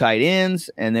into tight ends,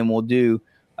 and then we'll do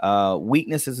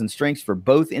weaknesses and strengths for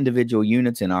both individual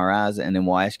units in our eyes, and then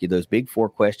we'll ask you those big 4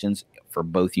 questions for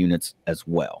both units as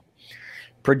well.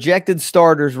 Projected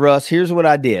starters, Russ, here's what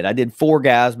I did. I did 4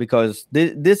 guys because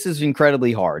this is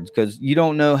incredibly hard because you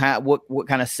don't know what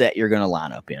kind of set you're going to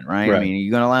line up in, right? I mean,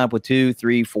 you're going to line up with 2,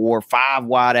 3, 4, 5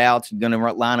 wide outs. You're going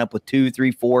to line up with 2,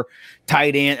 3, 4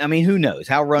 tight end. I mean, who knows?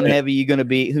 How run heavy you're going to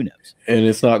be? Who knows? And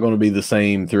it's not going to be the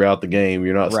same throughout the game.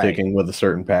 You're not sticking with a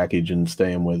certain package and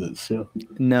staying with it. So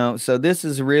no, so this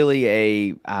is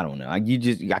really I don't know. I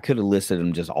could have listed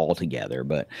them just all together,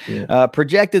 but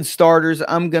projected starters,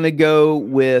 I'm going to go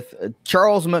with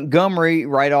Charles Montgomery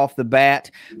right off the bat,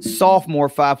 sophomore,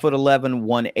 5'11",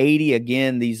 180.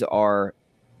 Again, these are,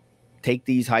 take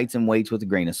these heights and weights with a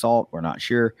grain of salt. We're not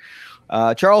sure.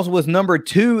 Charles was number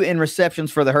 2 in receptions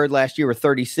for the Herd last year with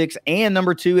 36, and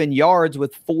number 2 in yards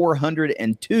with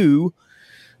 402.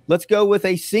 Let's go with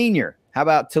a senior. How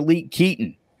about Talik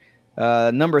Keaton?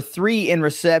 Number 3 in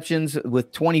receptions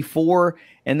with 24,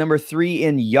 and number 3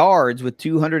 in yards with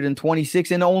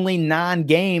 226 in only 9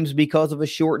 games because of a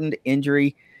shortened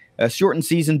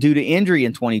season due to injury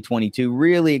in 2022.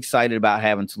 Really excited about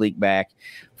having Talik back,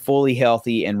 fully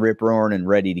healthy and rip-roaring and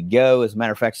ready to go. As a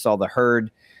matter of fact, I saw the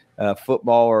Herd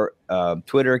football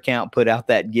Twitter account put out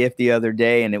that GIF the other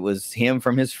day, and it was him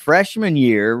from his freshman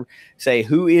year say,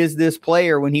 who is this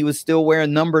player, when he was still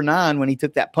wearing number 9 when he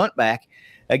took that punt back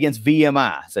against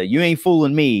VMI. So you ain't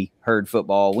fooling me, Herd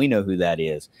Football. We know who that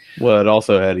is. Well, it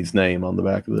also had his name on the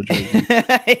back of the jersey.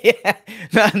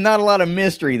 Yeah, not a lot of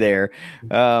mystery there.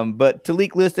 But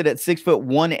Talik listed at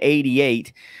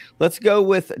 6'188". Let's go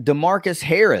with DeMarcus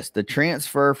Harris, the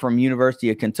transfer from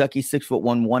University of Kentucky, 6'1",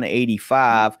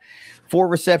 185. 4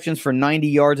 receptions for 90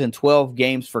 yards in 12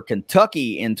 games for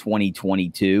Kentucky in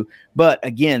 2022. But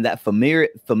again, that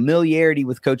familiarity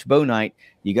with Coach Bouknight,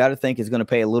 you got to think is going to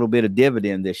pay a little bit of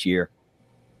dividend this year.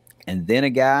 And then a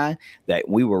guy that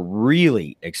we were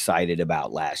really excited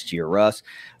about last year, Russ,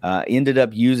 ended up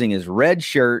using his red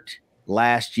shirt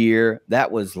last year. That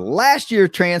was last year's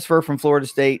transfer from Florida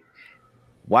State,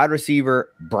 wide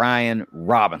receiver Brian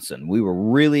Robinson. We were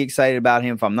really excited about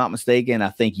him. If I'm not mistaken, I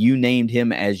think you named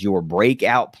him as your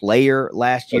breakout player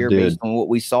last year based on what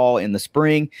we saw in the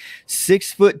spring.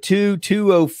 6'2",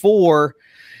 204.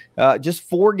 Just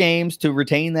 4 games to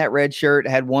retain that red shirt.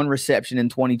 Had 1 reception in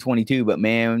 2022, but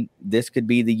man, this could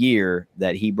be the year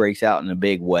that he breaks out in a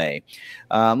big way.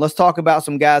 Let's talk about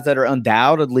some guys that are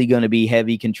undoubtedly going to be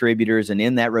heavy contributors and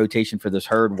in that rotation for this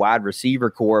Herd wide receiver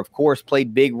core. Of course,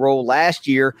 played big role last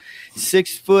year.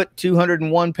 6 foot,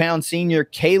 201 pound senior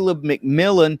Caleb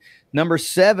McMillan, number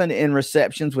 7 in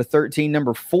receptions with 13,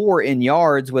 number 4 in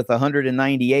yards with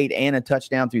 198 and a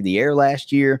touchdown through the air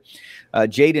last year.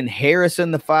 Jaden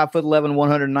Harrison, the 5'11",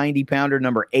 190-pounder,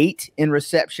 number 8 in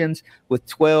receptions with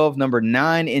 12, number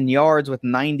 9 in yards with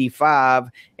 95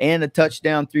 and a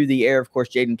touchdown through the air. Of course,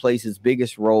 Jaden plays his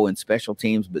biggest role in special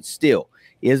teams, but still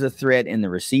is a threat in the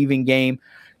receiving game.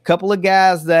 Couple of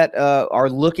guys that are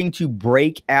looking to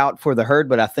break out for the Herd,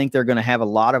 but I think they're going to have a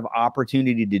lot of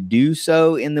opportunity to do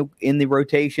so in the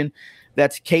rotation.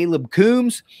 That's Caleb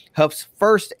Coombs, Huff's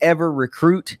first ever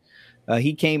recruit.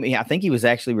 He came, I think he was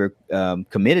actually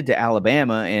committed to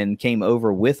Alabama and came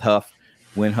over with Huff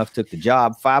when Huff took the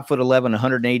job. 5'11",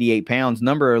 188 pounds,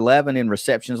 number 11 in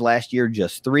receptions last year,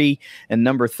 just 3, and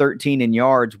number 13 in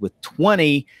yards with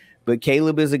 20. But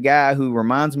Caleb is a guy who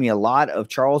reminds me a lot of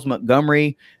Charles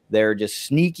Montgomery. They're just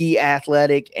sneaky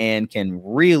athletic and can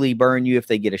really burn you if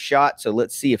they get a shot. So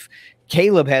let's see if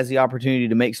Caleb has the opportunity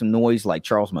to make some noise like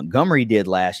Charles Montgomery did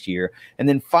last year. And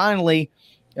then finally,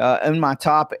 in my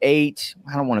top 8,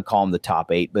 I don't want to call him the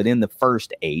top 8, but in the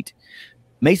first 8,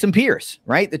 Mason Pierce,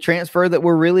 right? The transfer that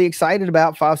we're really excited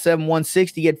about, 5'7",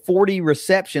 160, had 40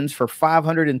 receptions for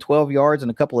 512 yards and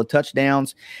a couple of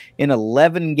touchdowns in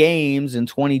 11 games in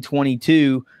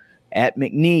 2022 at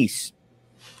McNeese.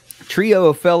 Trio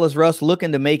of fellas, Russ,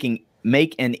 looking to make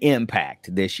an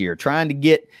impact this year, trying to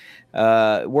get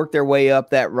work their way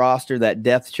up that roster, that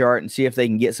depth chart, and see if they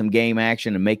can get some game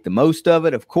action and make the most of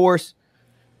it. Of course,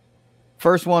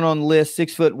 first one on the list,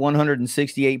 6 foot,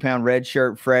 168-pound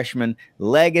redshirt freshman,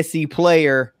 legacy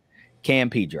player, Cam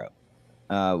Pedro.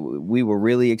 We were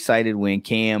really excited when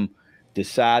Cam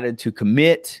decided to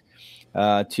commit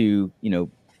to,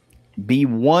 be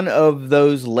one of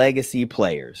those legacy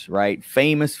players, right?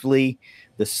 Famously,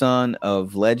 the son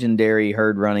of legendary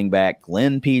Herd running back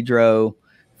Glenn Pedro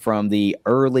from the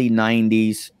early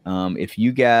 90s. If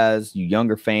you guys, you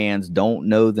younger fans, don't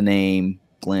know the name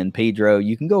Glenn Pedro,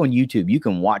 you can go on YouTube. You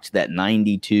can watch that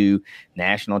 92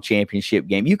 national championship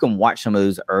game. You can watch some of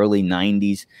those early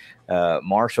 90s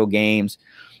Marshall games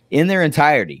in their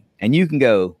entirety. And you can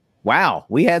go, wow,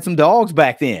 we had some dogs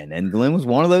back then. And Glenn was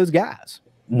one of those guys.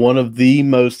 One of the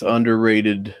most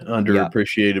underrated,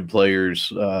 underappreciated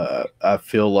players. I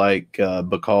feel like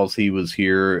because he was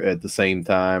here at the same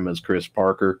time as Chris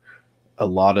Parker, a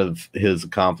lot of his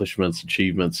accomplishments,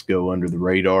 achievements go under the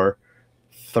radar.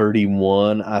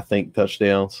 31, I think,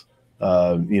 touchdowns.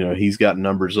 He's got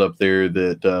numbers up there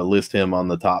that list him on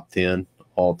the top 10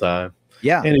 all time.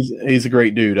 Yeah. And he's a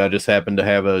great dude. I just happened to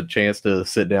have a chance to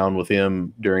sit down with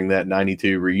him during that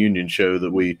 92 reunion show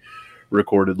that we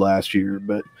recorded last year.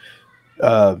 But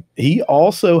he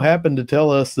also happened to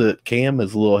tell us that Cam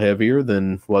is a little heavier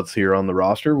than what's here on the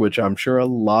roster, which I'm sure a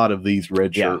lot of these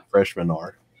redshirt freshmen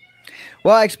are.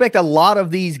 Well, I expect a lot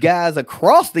of these guys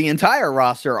across the entire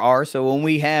roster are. So when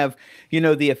we have,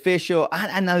 the official,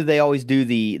 I know they always do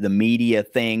the media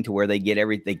thing to where they get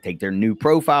everything, take their new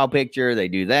profile picture, they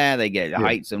do that, they get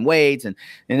heights and weights, and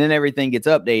then everything gets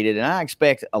updated. And I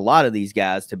expect a lot of these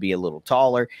guys to be a little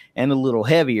taller and a little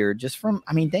heavier just from,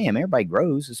 damn, everybody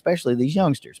grows, especially these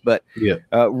youngsters. But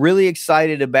really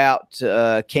excited about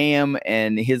Cam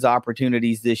and his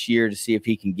opportunities this year to see if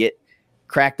he can get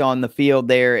cracked on the field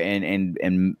there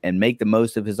and make the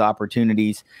most of his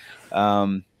opportunities.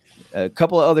 A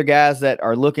couple of other guys that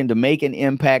are looking to make an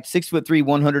impact: 6'3",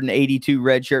 182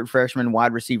 redshirt freshman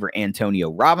wide receiver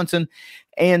Antonio Robinson,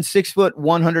 and 6 foot,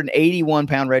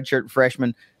 181-pound redshirt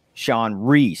freshman Sean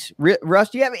Reese. Russ,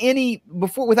 do you have any,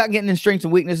 without getting into strengths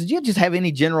and weaknesses, do you just have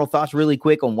any general thoughts really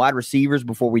quick on wide receivers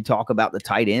before we talk about the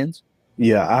tight ends?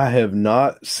 Yeah, I have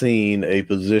not seen a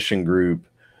position group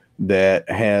that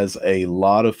has a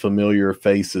lot of familiar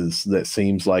faces that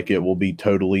seems like it will be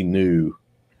totally new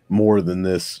more than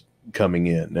this coming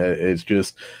in. It's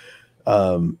just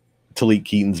Talik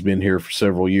Keaton's been here for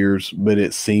several years, but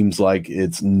it seems like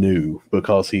it's new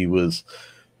because he was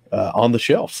on the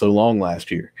shelf so long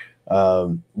last year.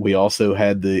 We also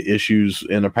had the issues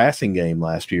in a passing game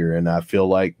last year, and I feel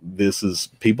like this is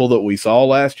people that we saw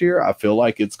last year. I feel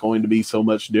like it's going to be so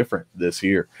much different this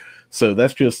year. So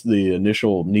that's just the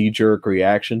initial knee-jerk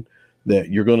reaction, that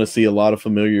you're going to see a lot of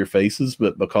familiar faces,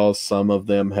 but because some of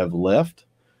them have left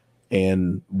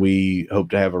and we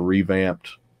hope to have a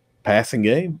revamped passing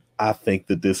game, I think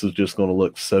that this is just going to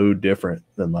look so different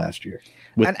than last year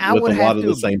with a lot of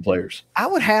the same players. I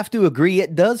would have to agree.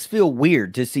 It does feel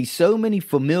weird to see so many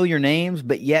familiar names,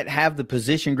 but yet have the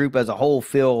position group as a whole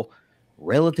feel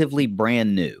relatively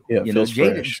brand new. Yeah, you know,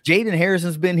 Jaden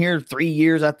Harrison's been here 3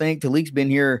 years, I think. Talik's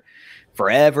been here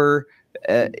forever,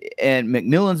 and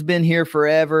McMillan's been here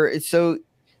forever. So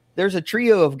there's a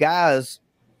trio of guys,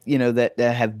 you know, that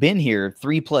have been here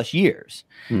 3+ years.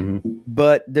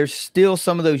 But there's still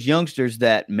some of those youngsters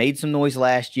that made some noise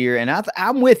last year, and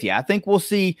I'm with you. I think we'll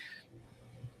see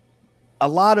a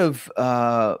lot of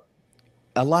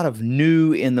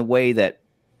new in the way that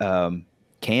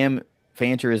Cam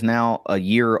Fancher is now a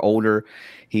year older.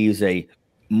 He's a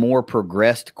more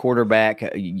progressed quarterback.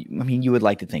 I mean, you would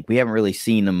like to think. We haven't really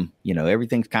seen him, you know,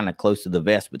 everything's kind of close to the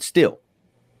vest, but still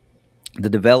the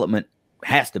development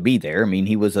has to be there. I mean,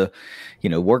 he was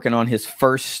working on his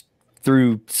first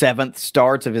through 7th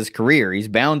starts of his career. He's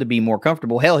bound to be more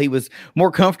comfortable. Hell, he was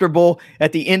more comfortable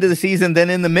at the end of the season than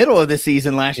in the middle of the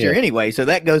season last year anyway. So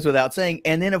that goes without saying.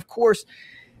 And then, of course,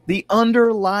 the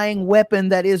underlying weapon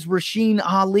that is Rasheen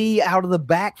Ali out of the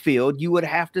backfield, you would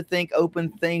have to think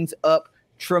open things up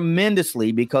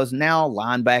tremendously, because now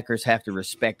linebackers have to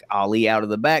respect Ali out of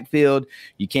the backfield.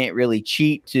 You can't really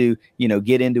cheat to,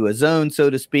 get into a zone,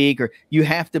 so to speak, or you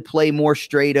have to play more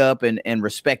straight up and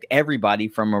respect everybody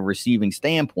from a receiving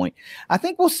standpoint. I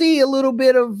think we'll see a little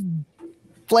bit of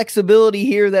flexibility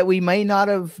here that we may not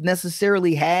have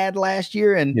necessarily had last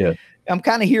year, and I'm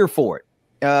kind of here for it.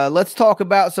 Let's talk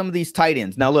about some of these tight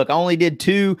ends. Now, look, I only did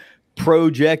 2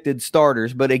 projected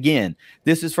starters, but again,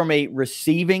 this is from a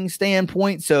receiving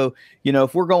standpoint. So,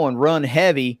 if we're going run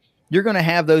heavy, you're going to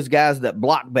have those guys that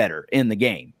block better in the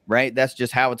game, right? That's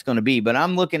just how it's going to be. But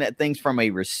I'm looking at things from a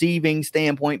receiving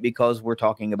standpoint because we're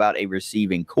talking about a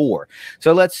receiving core.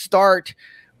 So let's start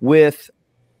with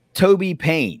Toby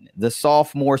Payne, the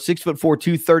sophomore, 6'4",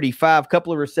 235,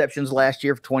 couple of receptions last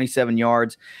year for 27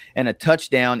 yards and a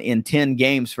touchdown in 10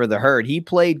 games for the Herd. He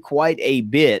played quite a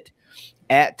bit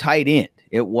at tight end.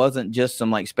 It wasn't just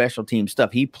some special team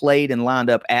stuff. He played and lined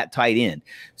up at tight end.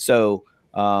 So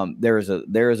there is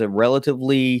a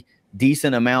relatively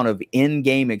decent amount of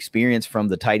in-game experience from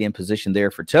the tight end position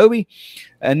there for Toby.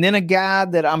 And then a guy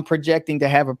that I'm projecting to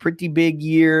have a pretty big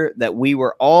year that we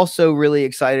were also really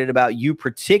excited about. You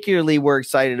particularly were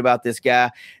excited about this guy,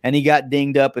 and he got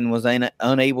dinged up and was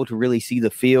unable to really see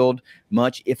the field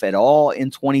much, if at all,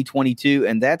 in 2022.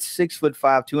 And that's 6'5",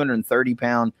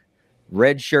 230-pound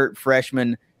redshirt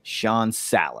freshman Sean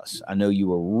Salas. I know you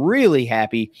were really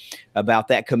happy about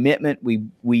that commitment. We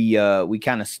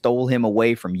kind of stole him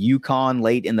away from UConn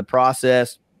late in the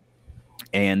process,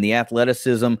 and the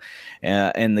athleticism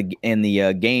and the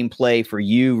gameplay for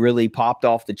you really popped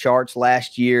off the charts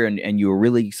last year, and you were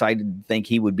really excited to think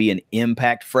he would be an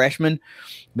impact freshman,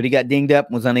 but he got dinged up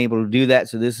and was unable to do that.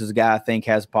 So this is a guy I think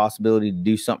has a possibility to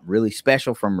do something really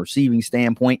special from a receiving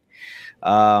standpoint.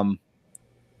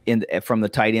 From the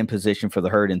tight end position for the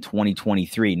Herd in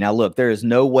 2023. Now, look, there is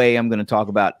no way I'm going to talk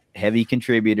about heavy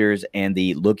contributors and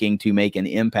the looking to make an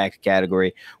impact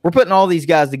category. We're putting all these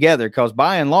guys together because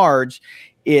by and large,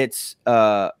 it's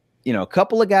a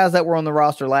couple of guys that were on the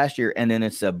roster last year, and then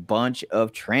it's a bunch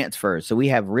of transfers. So we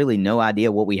have really no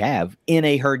idea what we have in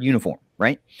a Herd uniform,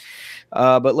 right?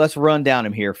 But let's run down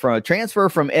him here. From a transfer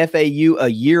from FAU a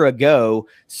year ago,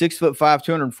 6'5",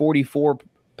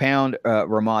 244-pound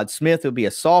Ramad Smith will be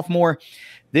a sophomore.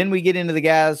 Then we get into the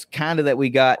guys kind of that we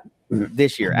got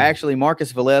this year. Actually,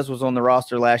 Marcus Velez was on the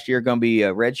roster last year, going to be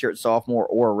a redshirt sophomore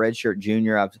or a redshirt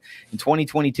junior. In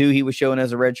 2022, he was showing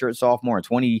as a redshirt sophomore. In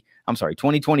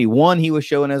 2021, he was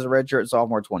showing as a redshirt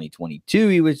sophomore. 2022,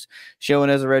 he was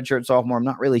showing as a redshirt sophomore. I'm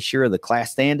not really sure of the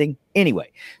class standing.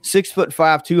 Anyway, 6'5",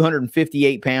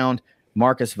 258-pound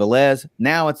Marcus Velez.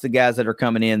 Now it's the guys that are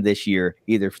coming in this year,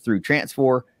 either through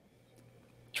transfer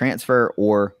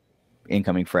or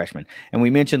incoming freshman. And we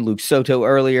mentioned Luke Soto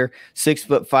earlier,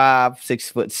 6'5",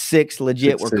 6'6",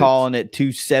 legit. 6'6". We're calling it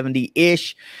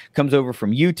 270-ish. Comes over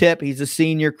from UTEP. He's a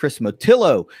senior. Chris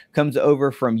Motillo comes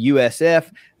over from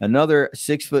USF. Another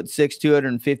 6'6",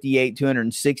 258,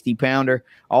 260 pounder.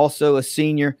 Also a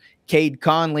senior. Cade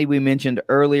Conley, we mentioned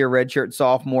earlier, redshirt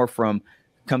sophomore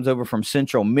comes over from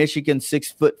Central Michigan,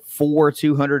 6'4",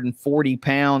 240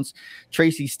 pounds.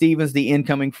 Tracy Stevens, the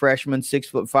incoming freshman,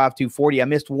 6'5", 240. I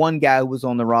missed one guy who was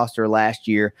on the roster last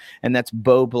year, and that's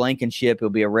Bo Blankenship. He'll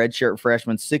be a redshirt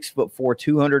freshman, 6'4",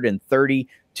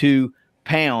 232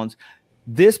 pounds.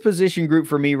 This position group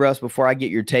for me, Russ, before I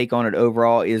get your take on it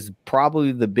overall, is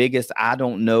probably the biggest. I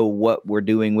don't know what we're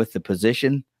doing with the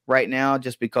position right now,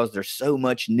 just because there's so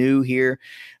much new here.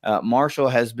 Marshall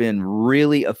has been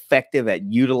really effective at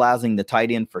utilizing the tight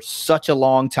end for such a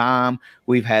long time.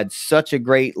 We've had such a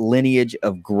great lineage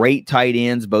of great tight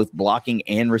ends, both blocking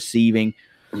and receiving.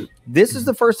 This is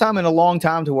the first time in a long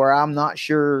time to where I'm not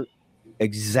sure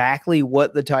exactly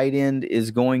what the tight end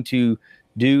is going to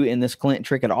do in this Clint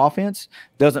Trickett offense.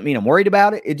 Doesn't mean I'm worried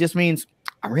about it. It just means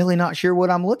I'm really not sure what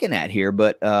I'm looking at here,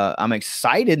 but I'm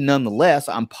excited nonetheless.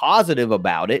 I'm positive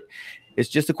about it. It's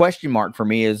just a question mark for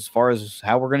me as far as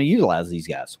how we're going to utilize these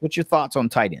guys. What's your thoughts on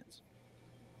tight ends?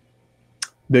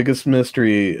 Biggest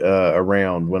mystery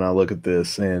around when I look at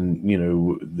this, and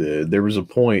there was a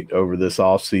point over this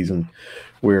offseason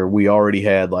where we already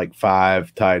had like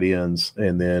 5 tight ends,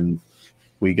 and then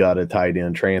we got a tight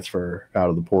end transfer out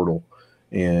of the portal.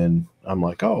 And I'm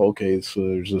like, oh, okay, so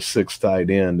there's a 6th tight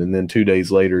end. And then 2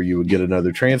 days later, you would get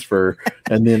another transfer.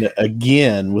 And then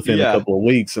again within a couple of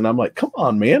weeks. And I'm like, come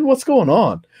on, man, what's going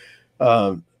on?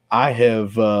 I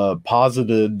have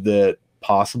posited that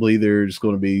possibly there's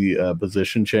going to be a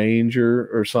position change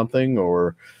or something,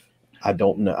 or I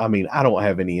don't know. I mean, I don't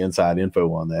have any inside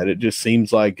info on that. It just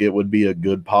seems like it would be a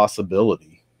good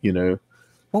possibility, Well,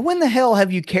 when the hell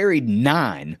have you carried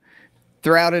 9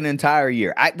 throughout an entire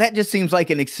year? That just seems like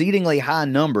an exceedingly high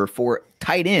number for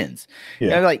tight ends.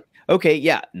 Yeah. Like, okay,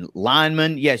 yeah,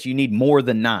 linemen, yes, you need more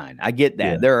than 9. I get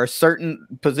that. Yeah. There are certain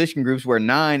position groups where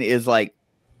 9 is like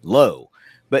low,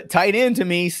 but tight end to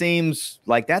me seems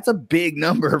like that's a big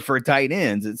number for tight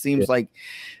ends. It seems like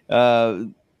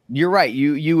you're right.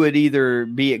 You would either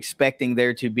be expecting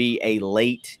there to be a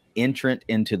late entrant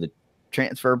into the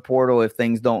transfer portal if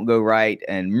things don't go right.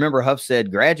 And remember, Huff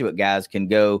said graduate guys can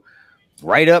go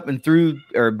right up and through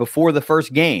or before the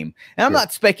first game. And I'm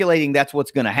not speculating that's what's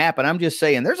going to happen. I'm just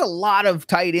saying there's a lot of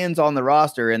tight ends on the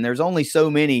roster, and there's only so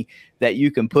many that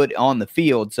you can put on the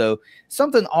field. So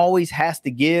something always has to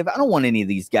give. I don't want any of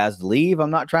these guys to leave. I'm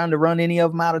not trying to run any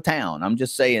of them out of town. I'm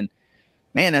just saying,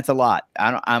 man, that's a lot.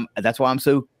 That's why I'm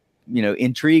so,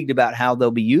 intrigued about how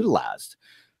they'll be utilized.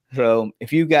 So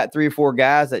if you've got 3 or 4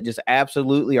 guys that just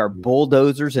absolutely are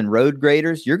bulldozers and road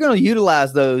graders, you're going to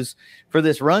utilize those for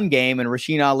this run game. And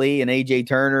Rasheen Ali and AJ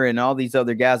Turner and all these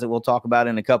other guys that we'll talk about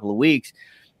in a couple of weeks.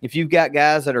 If you've got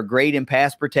guys that are great in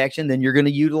pass protection, then you're going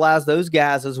to utilize those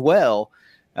guys as well.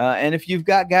 And if you've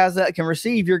got guys that can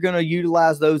receive, you're going to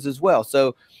utilize those as well.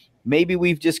 So maybe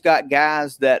we've just got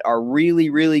guys that are really,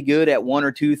 really good at 1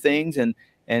 or 2 things. And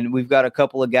we've got a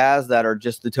couple of guys that are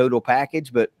just the total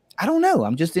package, but I don't know.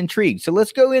 I'm just intrigued. So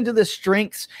let's go into the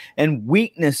strengths and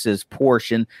weaknesses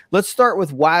portion. Let's start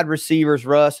with wide receivers,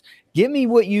 Russ. Give me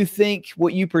what you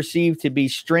perceive to be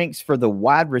strengths for the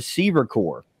wide receiver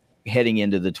core heading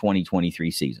into the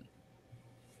 2023 season.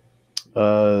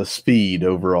 Speed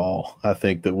overall. I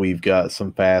think that we've got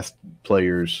some fast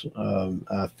players.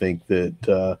 I think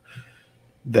that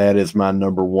that is my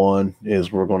number one,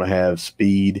 is we're going to have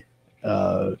speed.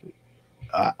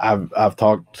 I've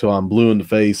talked till I'm blue in the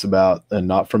face about, and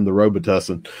not from the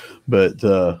Robitussin,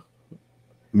 but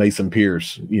Mason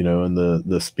Pierce, and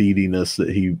the speediness that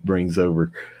he brings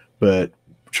over. But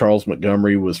Charles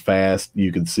Montgomery was fast.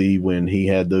 You could see when he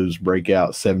had those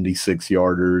breakout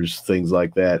 76-yarders, things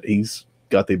like that. He's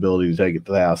got the ability to take it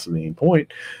to the house at any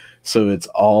point. So it's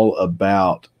all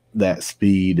about that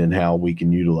speed and how we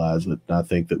can utilize it. And I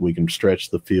think that we can stretch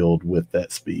the field with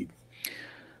that speed.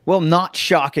 Well, not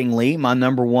shockingly, my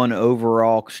number one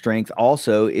overall strength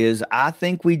also is I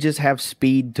think we just have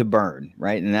speed to burn,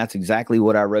 right? And that's exactly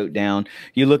what I wrote down.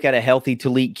 You look at a healthy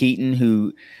Talik Keaton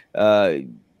who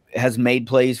has made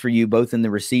plays for you both in the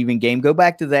receiving game. Go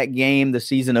back to that game, the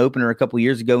season opener a couple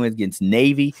years ago against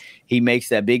Navy. He makes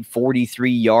that big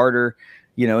 43-yarder.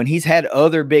 and he's had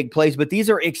other big plays, but these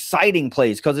are exciting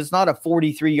plays because it's not a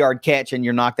 43-yard catch and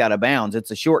you're knocked out of bounds.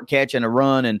 It's a short catch and a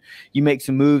run, and you make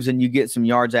some moves and you get some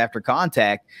yards after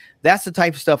contact. That's the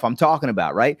type of stuff I'm talking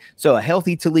about, right? So a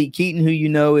healthy Talik Keaton,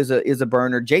 who is a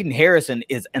burner. Jaden Harrison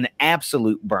is an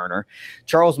absolute burner.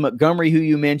 Charles Montgomery, who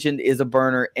you mentioned, is a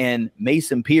burner, and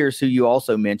Mason Pierce, who you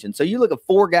also mentioned. So you look at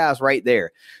 4 guys right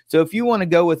there. So if you want to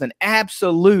go with an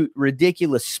absolute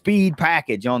ridiculous speed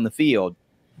package on the field,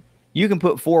 you can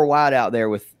put 4 wide out there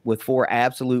with 4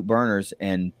 absolute burners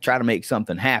and try to make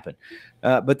something happen.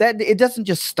 But it doesn't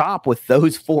just stop with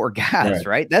those 4 guys,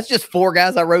 right? That's just 4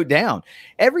 guys I wrote down.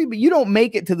 You don't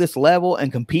make it to this level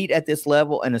and compete at this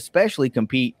level, and especially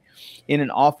compete in an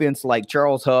offense like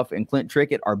Charles Huff and Clint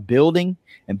Trickett are building,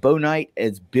 and Bo Knight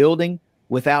is building,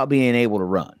 without being able to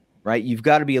run, right? You've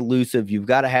got to be elusive. You've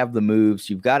got to have the moves.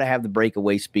 You've got to have the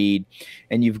breakaway speed,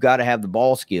 and you've got to have the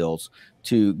ball skills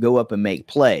to go up and make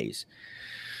plays.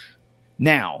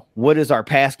 Now, what is our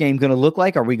pass game going to look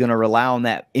like? Are we going to rely on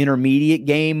that intermediate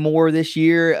game more this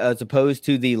year as opposed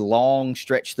to the long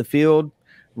stretch the field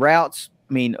routes?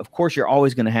 I mean, of course, you're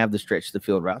always going to have the stretch the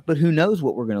field route, but who knows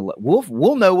what we're going to look.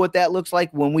 We'll know what that looks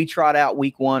like when we trot out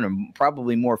week 1, or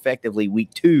probably more effectively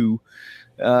week 2.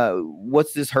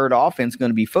 What's this herd offense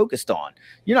going to be focused on?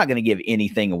 You're not going to give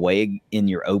anything away in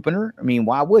your opener. I mean,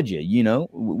 why would you?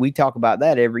 We talk about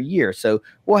that every year. So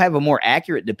we'll have a more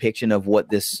accurate depiction of what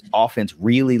this offense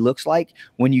really looks like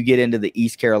when you get into the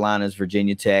East Carolinas,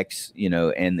 Virginia Techs,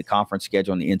 and the conference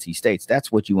schedule and the NC States.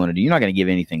 That's what you want to do. You're not going to give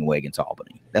anything away against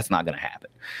Albany. That's not going to happen.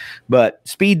 But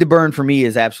speed to burn for me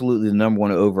is absolutely the number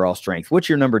 1 overall strength. What's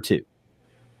your number 2?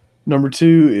 Number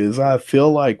 2 is I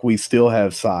feel like we still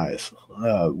have size.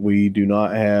 We do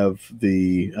not have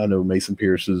I know Mason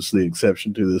Pierce is the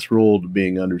exception to this rule to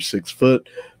being under 6 foot,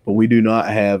 but we do not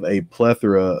have a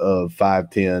plethora of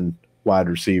 5'10" wide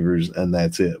receivers, and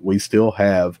that's it. We still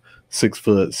have 6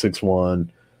 foot, 6'1",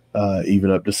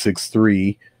 even up to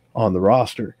 6'3" on the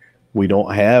roster. We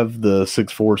don't have the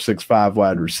 6'4", 6'5"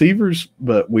 wide receivers,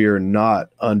 but we are not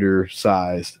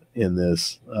undersized in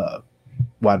this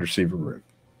wide receiver room.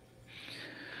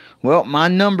 Well, my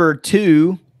number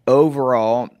 2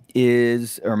 overall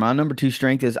my number 2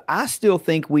 strength is I still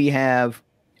think we have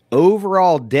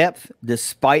overall depth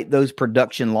despite those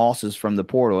production losses from the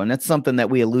portal. And that's something that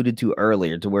we alluded to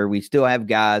earlier, to where we still have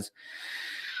guys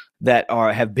that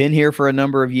have been here for a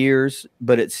number of years,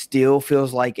 but it still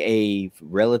feels like a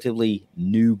relatively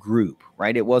new group,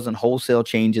 right? It wasn't wholesale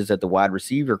changes at the wide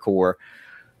receiver core,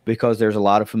 because there's a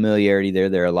lot of familiarity there.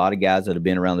 There are a lot of guys that have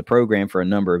been around the program for a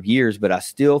number of years, but I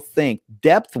still think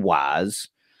depth-wise,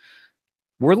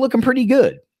 we're looking pretty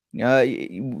good.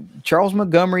 Charles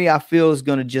Montgomery, I feel, is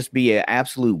going to just be an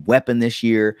absolute weapon this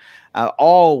year. I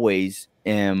always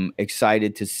am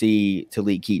excited to see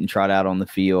Talik Keaton trot out on the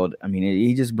field. I mean,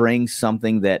 he just brings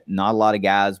something that not a lot of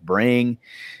guys bring.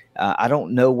 I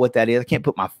don't know what that is. I can't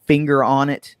put my finger on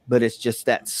it, but it's just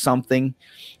that something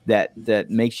that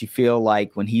makes you feel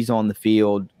like when he's on the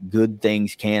field, good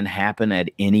things can happen at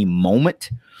any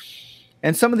moment.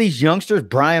 And some of these youngsters,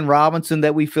 Brian Robinson,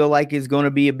 that we feel like is going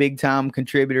to be a big-time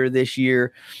contributor this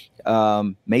year,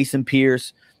 Mason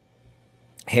Pierce,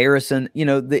 Harrison,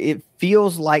 it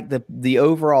feels like the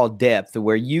overall depth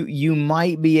where you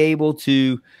might be able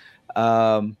to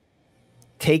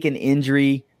take an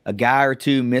injury, a guy or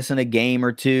two missing a game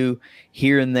or two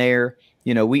here and there.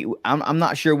 I'm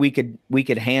not sure we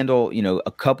could handle,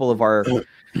 a couple of our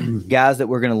guys that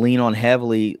we're going to lean on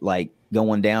heavily, like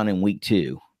going down in week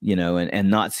 2,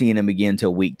 and not seeing them again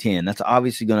till week 10. That's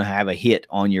obviously going to have a hit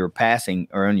on your passing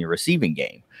or on your receiving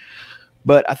game.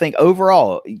 But I think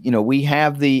overall, we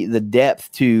have the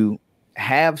depth to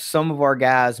have some of our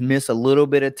guys miss a little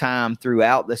bit of time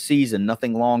throughout the season,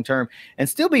 nothing long-term, and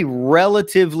still be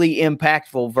relatively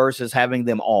impactful versus having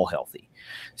them all healthy.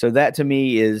 So that to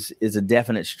me is a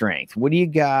definite strength. What do you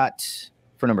got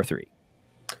for number 3?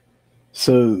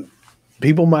 So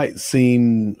people might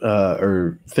seem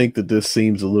or think that this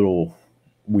seems a little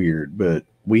weird, but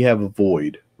we have a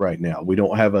void right now. We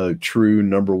don't have a true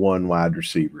number 1 wide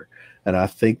receiver. And I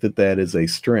think that is a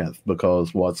strength,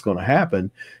 because what's going to happen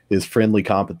is friendly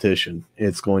competition.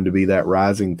 It's going to be that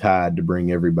rising tide to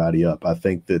bring everybody up. I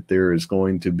think that there is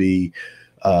going to be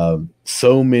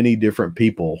so many different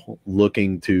people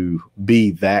looking to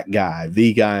be that guy,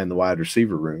 the guy in the wide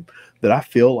receiver room, that I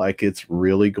feel like it's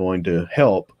really going to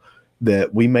help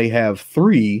that we may have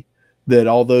 3 that,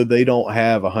 although they don't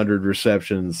have 100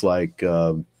 receptions like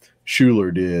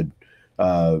Schuler did,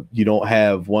 you don't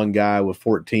have one guy with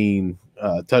 14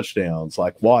 touchdowns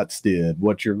like Watts did.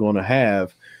 What you're going to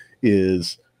have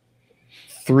is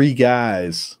 3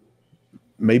 guys,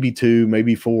 maybe 2,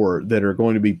 maybe 4 that are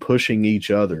going to be pushing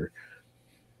each other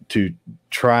to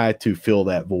try to fill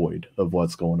that void of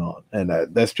what's going on. And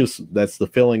that's the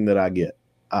feeling that I get.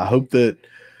 I hope that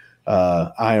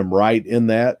I am right in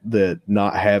that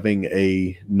not having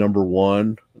a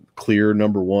clear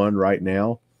number one right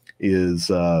now is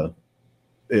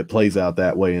it plays out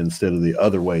that way instead of the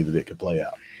other way that it could play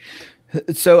out.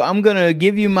 So I'm going to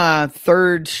give you my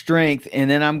third strength,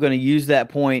 and then I'm going to use that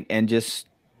point and just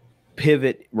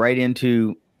pivot right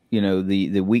into,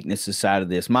 the weaknesses side of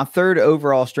this. My third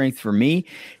overall strength for me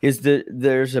is that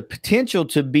there's a potential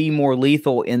to be more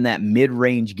lethal in that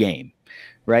mid-range game,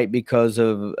 right? Because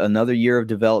of another year of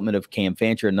development of Cam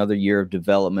Fancher, another year of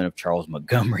development of Charles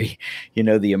Montgomery,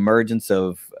 the emergence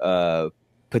of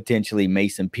potentially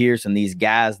Mason Pierce and these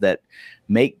guys that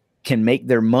can make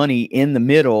their money in the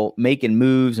middle, making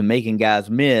moves and making guys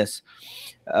miss.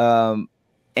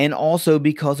 And also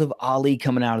because of Ali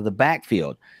coming out of the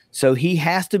backfield. So he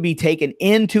has to be taken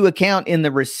into account in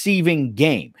the receiving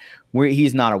game, where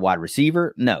he's not a wide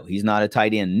receiver. No, he's not a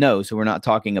tight end. No. So we're not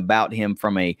talking about him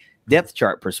from a depth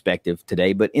chart perspective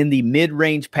today, but in the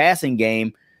mid-range passing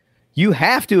game, you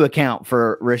have to account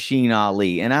for Rasheen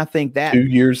Ali. And I think that 2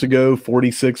 years ago,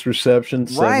 46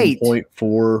 receptions, right.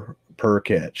 7.4 per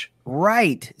catch.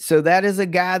 Right. So that is a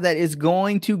guy that is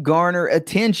going to garner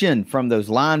attention from those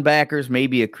linebackers,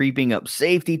 maybe a creeping up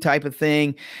safety type of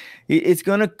thing. It's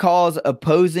going to cause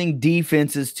opposing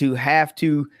defenses to have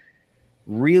to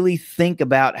really think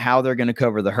about how they're going to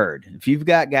cover the herd. If you've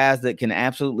got guys that can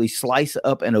absolutely slice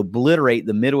up and obliterate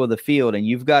the middle of the field, and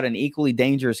you've got an equally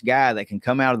dangerous guy that can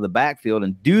come out of the backfield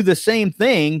and do the same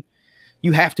thing,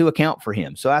 you have to account for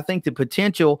him. So I think the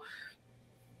potential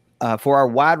for our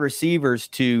wide receivers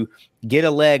to get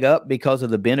a leg up because of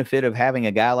the benefit of having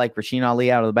a guy like Rasheen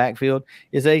Ali out of the backfield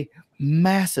is a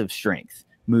massive strength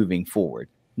moving forward.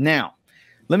 Now,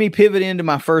 let me pivot into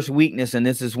my first weakness, and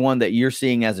this is one that you're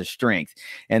seeing as a strength,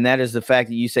 and that is the fact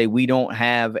that you say we don't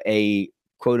have a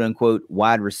quote-unquote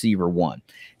wide receiver one.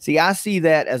 See, I see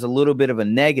that as a little bit of a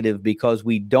negative because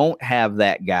we don't have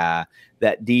that guy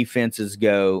that defenses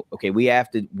go, okay, we have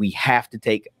to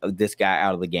take this guy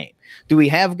out of the game. Do we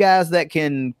have guys that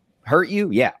can hurt you?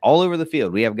 Yeah, all over the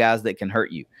field. We have guys that can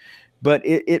hurt you. But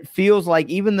it feels like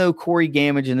even though Corey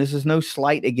Gamage, and this is no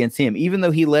slight against him, even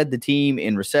though he led the team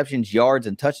in receptions, yards,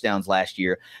 and touchdowns last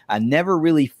year, I never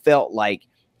really felt like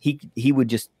he would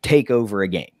just take over a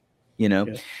game. Yeah.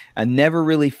 I never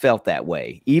really felt that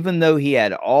way. Even though he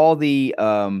had all the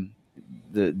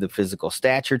physical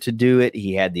stature to do it,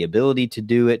 he had the ability to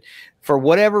do it for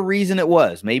whatever reason it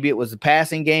was. Maybe it was the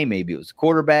passing game, maybe it was the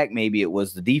quarterback, maybe it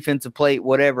was the defensive plate,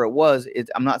 whatever it was.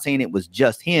 I'm not saying it was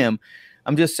just him.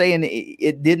 I'm just saying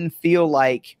it didn't feel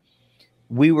like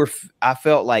I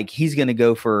felt like he's going to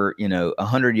go for,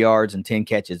 100 yards and 10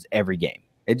 catches every game.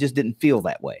 It just didn't feel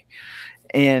that way.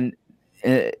 And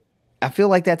I feel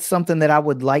like that's something that I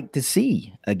would like to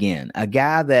see again. A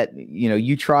guy that,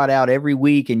 you trot out every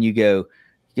week and you go,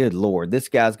 good Lord, this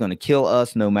guy's going to kill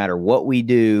us no matter what we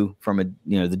do.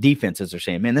 The defenses are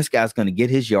saying, man, this guy's going to get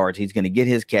his yards. He's going to get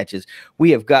his catches. We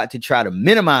have got to try to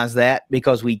minimize that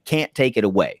because we can't take it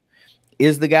away.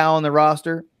 Is the guy on the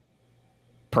roster?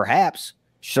 Perhaps.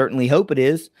 Certainly hope it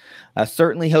is. I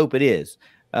certainly hope it is.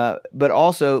 But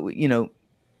also,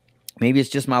 maybe it's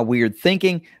just my weird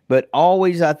thinking, but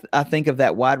always I think of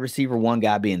that wide receiver one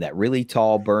guy being that really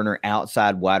tall burner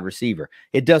outside wide receiver.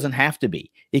 It doesn't have to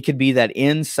be. It could be that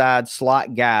inside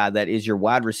slot guy that is your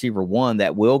wide receiver one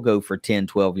that will go for 10,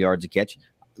 12 yards a catch,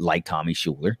 like Tommy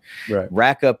Schuler, right?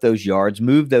 Rack up those yards,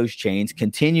 move those chains,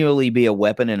 continually be a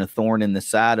weapon and a thorn in the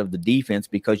side of the defense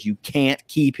because you can't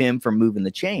keep him from moving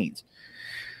the chains.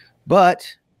 But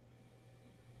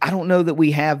I don't know that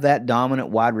we have that dominant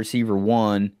wide receiver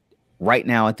one right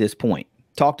now at this point.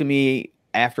 Talk to me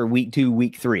after week 2,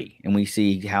 week 3, and we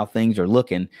see how things are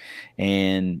looking,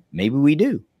 and maybe we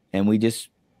do, and we just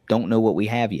don't know what we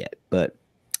have yet. But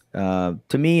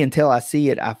to me, until I see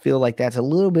it, I feel like that's a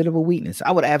little bit of a weakness.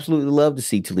 I would absolutely love to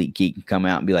see Talik Keaton come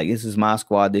out and be like, this is my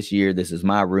squad this year. This is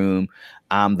my room.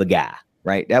 I'm the guy,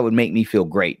 right? That would make me feel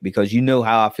great because you know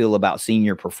how I feel about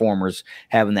senior performers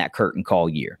having that curtain call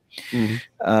year.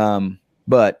 Mm-hmm.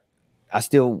 But I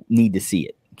still need to see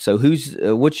it. So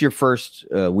what's your first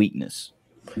weakness?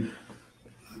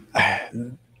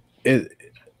 And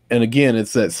again,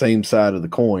 it's that same side of the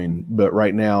coin, but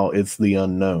right now it's the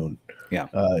unknown. Yeah,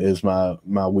 is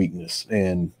my weakness.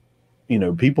 And,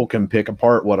 people can pick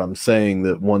apart what I'm saying,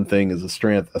 that one thing is a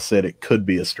strength. I said it could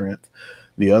be a strength.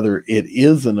 The other, it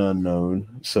is an unknown.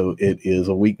 So it is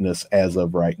a weakness as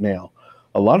of right now.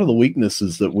 a lot of the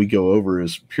weaknesses that we go over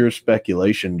is pure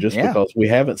speculation just because we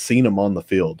haven't seen them on the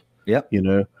field. Yep. You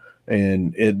know,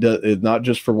 and it's not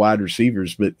just for wide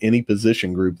receivers, but any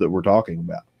position group that we're talking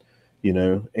about, you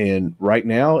know, and right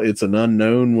now it's an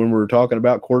unknown when we're talking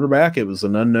about quarterback. It was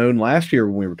an unknown last year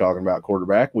when we were talking about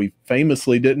quarterback. We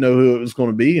famously didn't know who it was going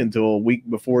to be until a week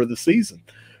before the season,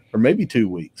 or maybe 2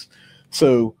 weeks.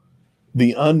 So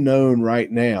the unknown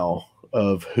right now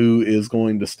of who is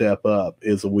going to step up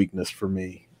is a weakness for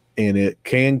me. And it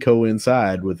can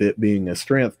coincide with it being a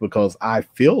strength, because I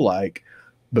feel like,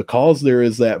 because there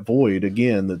is that void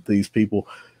again, that these people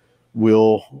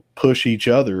will push each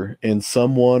other and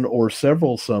someone or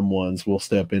several someones will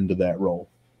step into that role.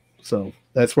 So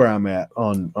that's where I'm at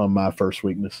on my first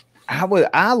weakness.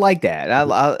 I like that.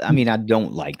 I mean, I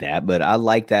don't like that, but I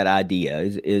like that idea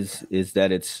is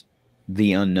that it's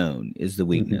the unknown is the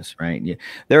weakness, right? Yeah.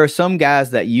 There are some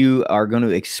guys that you are going to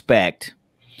expect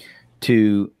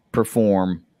to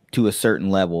perform to a certain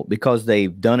level because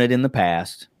they've done it in the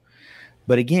past.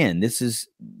 But again, this is,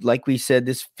 like we said,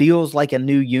 this feels like a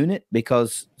new unit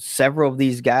because several of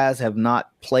these guys have not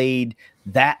played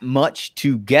that much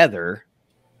together.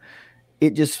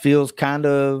 It just feels kind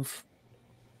of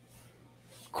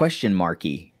question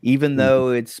marky, even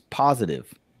though it's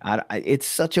positive. It's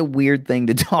such a weird thing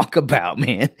to talk about,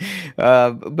 man.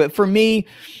 But for me,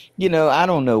 you know, I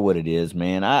don't know what it is,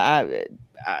 man. I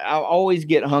always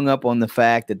get hung up on the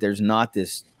fact that there's not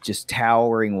this just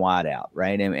towering wideout,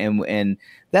 right? And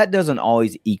that doesn't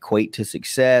always equate to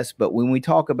success. But when we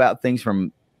talk about things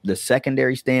from the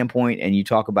secondary standpoint, and you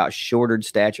talk about shorter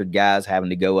statured guys having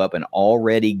to go up and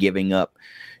already giving up,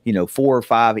 you know, 4 or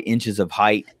 5 inches of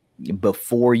height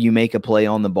before you make a play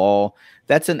on the ball,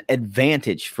 that's an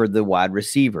advantage for the wide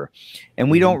receiver.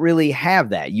 And we don't really have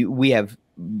that. We have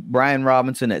Brian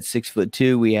Robinson at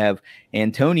 6'2". We have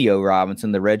Antonio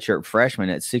Robinson, the redshirt freshman,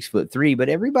 at 6'3", but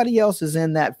everybody else is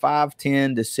in that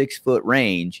 5'10" to 6 foot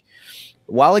range.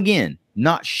 While again,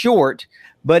 not short,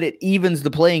 but it evens the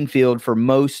playing field for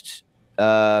most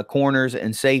corners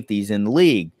and safeties in the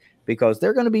league, because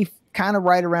they're going to be kind of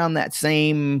right around that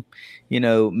same, you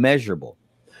know, measurable.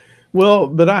 Well,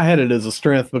 but I had it as a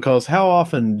strength because how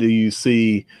often do you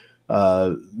see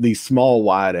these small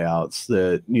wideouts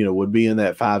that, you know, would be in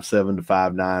that 5'7" to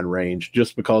 5'9" range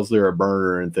just because they're a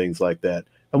burner and things like that?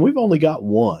 And we've only got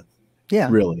one,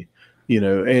 really, you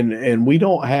know, and we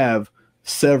don't have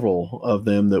several of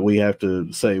them that we have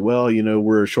to say, well, you know,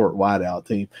 we're a short wideout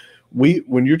team.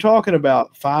 When you're talking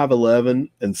about 5'11"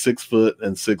 and 6 foot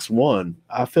and 6'1",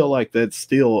 I feel like that's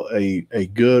still a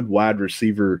good wide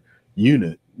receiver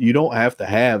unit. You don't have to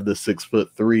have the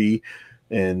 6'3"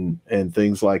 and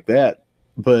things like that.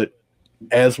 But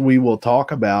as we will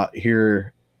talk about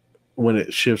here, when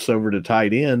it shifts over to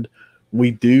tight end,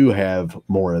 we do have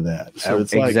more of that. So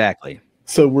it's exactly.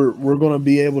 So we're going to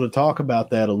be able to talk about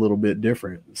that a little bit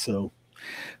different. So,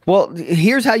 well,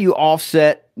 here's how you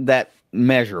offset that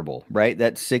measurable, right?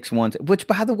 That 6'1", which,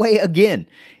 by the way, again,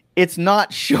 it's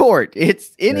not short.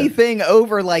 It's anything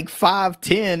over like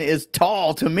 5'10" is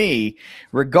tall to me,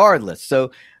 regardless.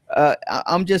 So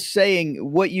I'm just saying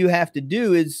what you have to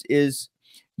do is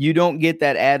you don't get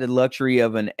that added luxury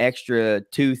of an extra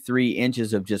 2-3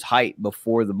 inches of just height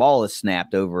before the ball is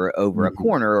snapped over a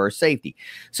corner or a safety.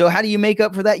 So how do you make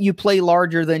up for that? You play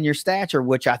larger than your stature,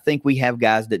 which I think we have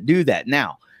guys that do that.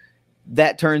 Now,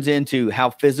 that turns into how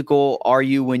physical are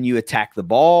you when you attack the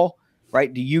ball?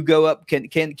 Right? Do you go up?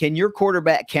 Can your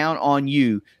quarterback count on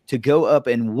you to go up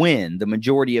and win the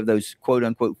majority of those quote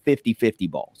unquote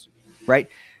 50-50 balls? Right?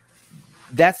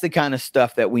 That's the kind of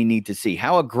stuff that we need to see.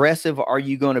 How aggressive are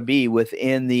you going to be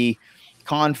within the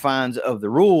confines of the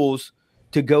rules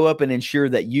to go up and ensure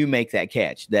that you make that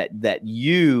catch, that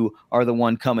you are the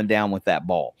one coming down with that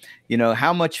ball? You know,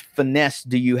 how much finesse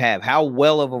do you have? How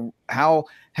well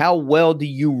do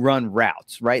you run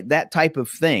routes? Right? That type of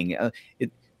thing.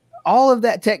 All of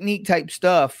that technique type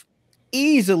stuff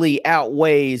easily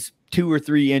outweighs 2 or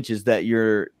 3 inches that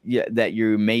you're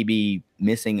maybe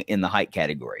missing in the height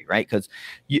category, right? Because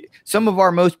some of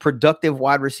our most productive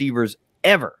wide receivers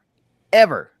ever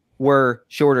were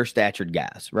shorter statured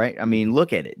guys, right? I mean,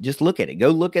 look at it. Just look at it. Go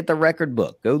look at the record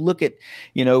book. Go look at,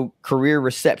 you know, career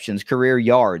receptions, career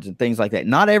yards, and things like that.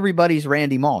 Not everybody's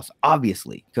Randy Moss,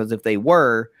 obviously, because if they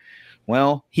were,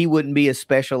 well, he wouldn't be as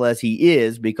special as he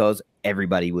is, because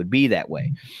everybody would be that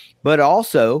way. But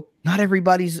also, not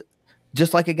everybody's,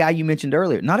 just like a guy you mentioned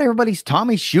earlier, not everybody's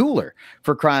Tommy Schuler,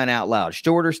 for crying out loud.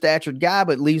 Shorter statured guy,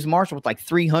 but leaves Marshall with like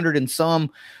 300 and some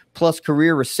plus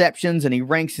career receptions, and he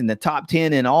ranks in the top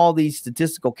 10 in all these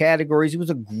statistical categories. He was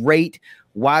a great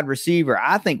wide receiver.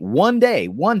 I think one day,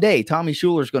 Tommy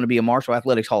Schuler is going to be a Marshall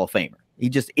Athletics Hall of Famer. He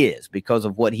just is, because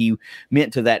of what he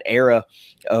meant to that era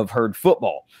of herd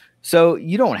football. So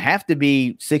you don't have to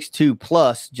be 6'2"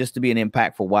 plus just to be an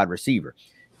impactful wide receiver.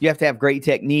 You have to have great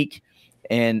technique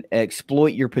and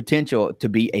exploit your potential to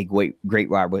be a great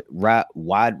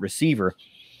wide receiver.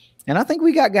 And I think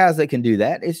we got guys that can do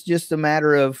that. It's just a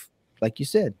matter of, like you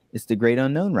said, it's the great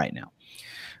unknown right now.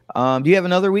 Do you have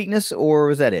another weakness, or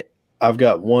was that it? I've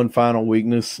got one final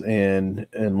weakness, and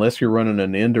unless you're running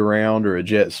an end around or a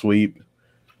jet sweep,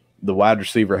 the wide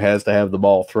receiver has to have the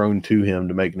ball thrown to him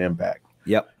to make an impact.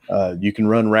 Yep. You can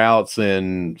run routes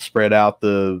and spread out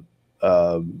the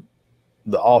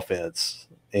offense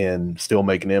and still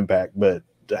make an impact, but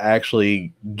to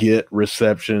actually get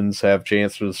receptions, have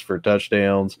chances for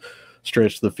touchdowns,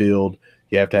 stretch the field,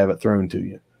 you have to have it thrown to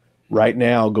you. Right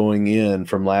now, going in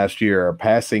from last year, our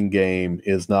passing game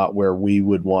is not where we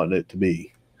would want it to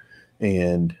be.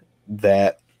 And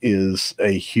that is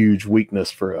a huge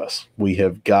weakness for us. We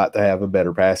have got to have a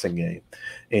better passing game.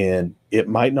 And it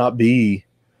might not be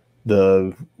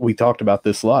we talked about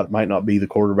this a lot, it might not be the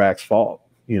quarterback's fault.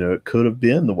 You know, it could have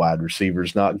been the wide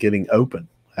receivers not getting open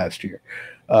last year.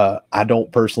 I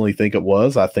don't personally think it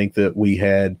was. I think that we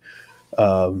had,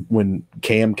 when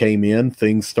Cam came in,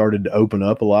 things started to open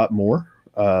up a lot more.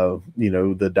 You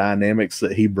know, the dynamics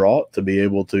that he brought to be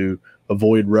able to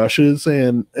avoid rushes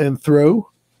and throw.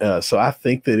 So I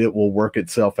think that it will work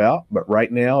itself out. But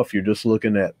right now, if you're just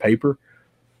looking at paper,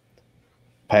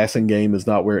 passing game is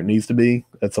not where it needs to be.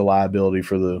 That's a liability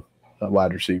for the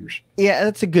wide receivers. Yeah,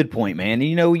 that's a good point, man.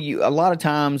 You know, a lot of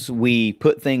times we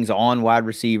put things on wide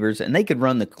receivers and they could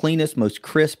run the cleanest, most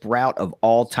crisp route of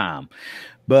all time.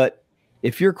 But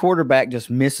if your quarterback just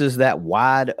misses that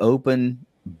wide open,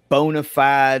 bona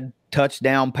fide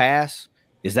touchdown pass,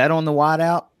 is that on the wide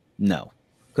out? No,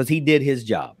 because he did his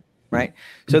job, right?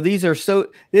 So this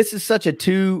is such a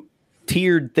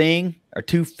two-tiered thing or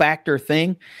two-factor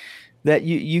thing that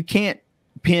you can't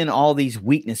pin all these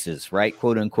weaknesses, right?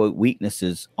 Quote unquote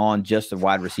weaknesses on just the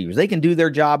wide receivers. They can do their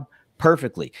job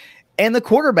perfectly. And the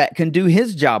quarterback can do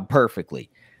his job perfectly.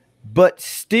 But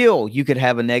still you could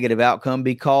have a negative outcome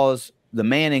because the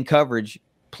man in coverage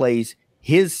plays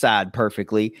his side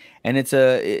perfectly. And it's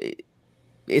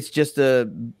just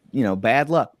bad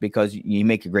luck because you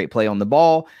make a great play on the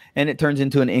ball and it turns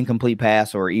into an incomplete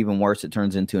pass, or even worse, it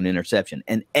turns into an interception.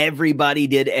 And everybody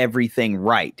did everything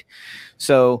right.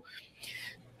 So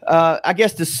I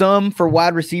guess to sum for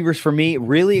wide receivers, for me,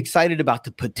 really excited about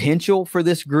the potential for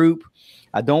this group.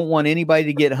 I don't want anybody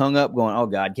to get hung up going, oh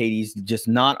God, Katie's just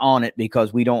not on it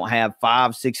because we don't have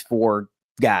 5'6'4"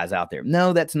 guys out there.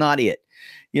 No, that's not it.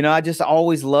 You know, I just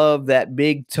always love that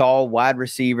big, tall wide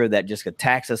receiver that just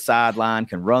attacks a sideline,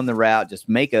 can run the route, just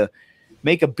make a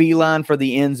beeline for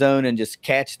the end zone and just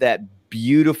catch that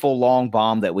beautiful long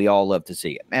bomb that we all love to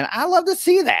see. And I love to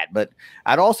see that, but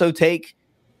I'd also take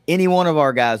any one of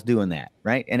our guys doing that,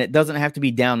 right? And it doesn't have to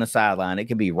be down the sideline. It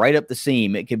could be right up the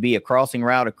seam. It could be a crossing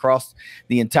route across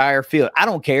the entire field. I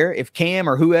don't care if Cam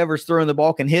or whoever's throwing the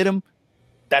ball can hit him.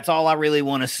 That's all I really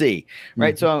want to see,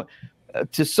 right? So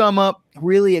to sum up,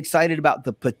 really excited about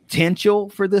the potential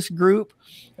for this group,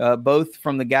 both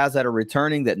from the guys that are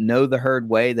returning that know the herd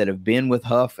way, that have been with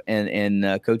Huff and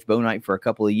Coach Bonite for a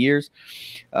couple of years.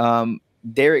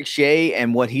 Derek Shea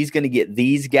and what he's going to get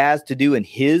these guys to do in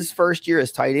his first year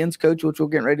as tight ends coach, which we'll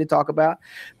get ready to talk about.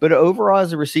 But overall,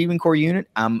 as a receiving core unit,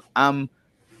 I'm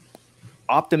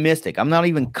optimistic. I'm not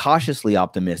even cautiously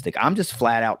optimistic. I'm just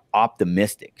flat out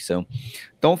optimistic. So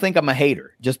don't think I'm a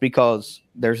hater just because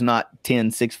there's not 10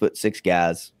 6'6"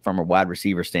 guys from a wide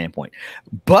receiver standpoint.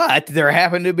 But there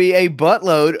happen to be a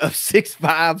buttload of 6'5",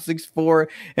 6'4",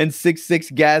 and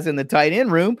 6'6" guys in the tight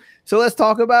end room. So let's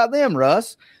talk about them,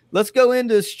 Russ. Let's go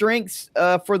into strengths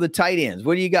for the tight ends.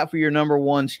 What do you got for your number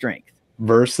one strength?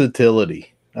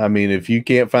 Versatility. I mean, if you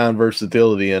can't find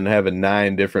versatility in having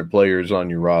 9 different players on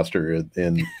your roster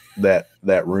in that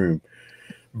room,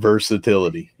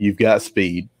 versatility. You've got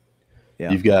speed.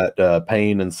 Yeah. You've got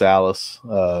Payne and Salas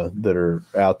that are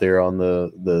out there on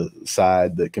the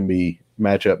side that can be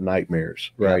matchup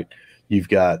nightmares, right? Yeah. You've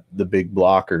got the big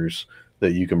blockers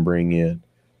that you can bring in.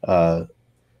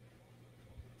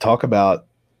 Talk about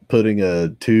putting a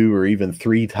 2 or even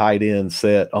 3 tight end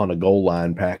set on a goal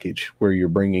line package where you're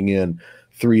bringing in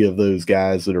 3 of those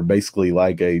guys that are basically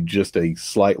like just a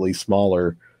slightly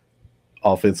smaller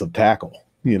offensive tackle,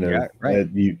 you know, yeah, right.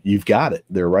 You've got it.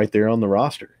 They're right there on the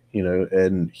roster, you know,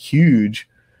 and huge.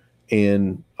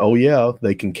 And, oh yeah,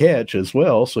 they can catch as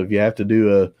well. So if you have to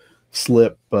do a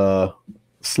slip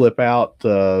out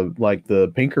like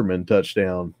the Pinkerman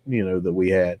touchdown, you know, that we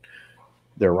had,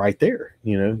 they're right there.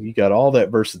 You know, you got all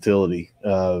that versatility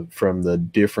from the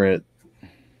different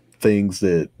things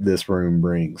that this room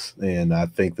brings. And I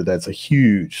think that that's a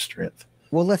huge strength.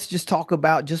 Well, let's just talk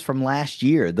about just from last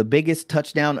year. The biggest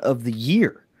touchdown of the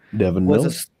year Devin Miller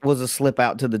was a slip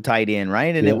out to the tight end,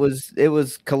 right? And Yeah. it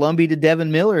was Columbia to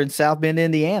Devin Miller in South Bend,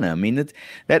 Indiana. I mean,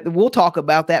 that we'll talk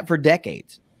about that for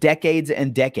decades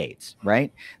and decades,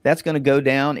 right? That's going to go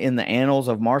down in the annals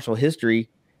of Marshall history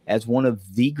as one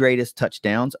of the greatest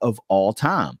touchdowns of all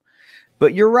time.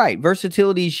 But you're right,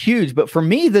 versatility is huge. But for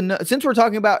me, since we're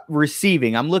talking about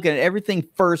receiving, I'm looking at everything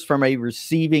first from a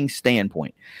receiving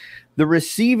standpoint. The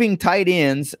receiving tight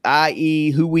ends, i.e.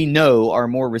 who we know are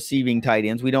more receiving tight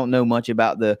ends. We don't know much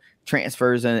about the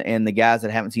transfers and the guys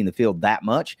that haven't seen the field that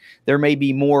much. There may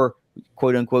be more,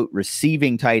 quote unquote,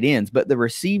 receiving tight ends, but the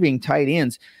receiving tight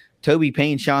ends, Toby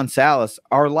Payne, Sean Salas,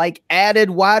 are like added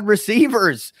wide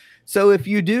receivers. So if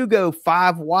you do go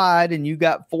 5 wide and you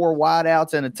got 4 wide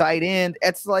outs and a tight end,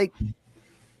 it's like,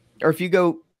 or if you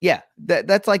go, yeah,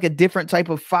 that's like a different type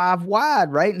of 5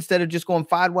 wide, right? Instead of just going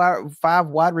 5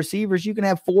 wide receivers, you can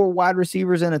have 4 wide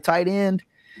receivers and a tight end.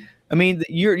 I mean,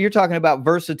 you're talking about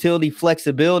versatility,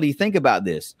 flexibility. Think about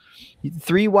this: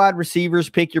 3 wide receivers,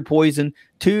 pick your poison.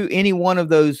 2, any one of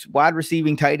those wide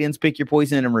receiving tight ends, pick your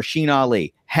poison. And Rasheen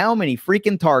Ali. How many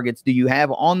freaking targets do you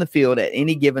have on the field at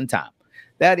any given time?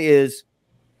 That is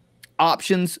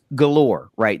options galore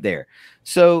right there.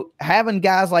 So having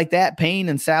guys like that, Payne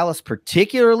and Salas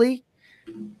particularly,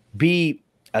 be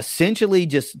essentially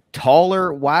just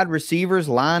taller wide receivers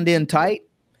lined in tight,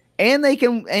 and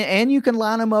you can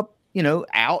line them up, you know,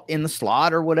 out in the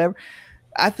slot or whatever.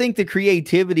 I think the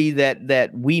creativity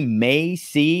that we may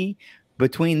see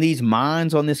between these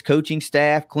minds on this coaching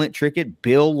staff, Clint Trickett,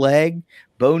 Bill Legg,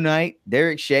 Bo Knight,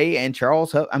 Derek Shea, and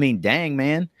Charles Huff. I mean, dang,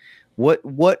 man.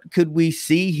 What could we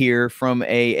see here from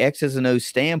a X's and O's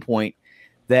standpoint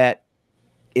that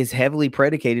is heavily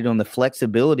predicated on the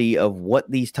flexibility of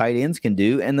what these tight ends can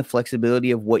do and the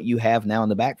flexibility of what you have now in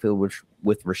the backfield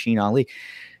with Rasheen Ali?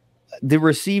 The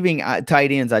receiving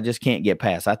tight ends, I just can't get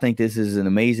past. I think this is an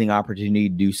amazing opportunity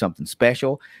to do something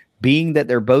special, being that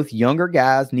they're both younger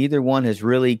guys. Neither one has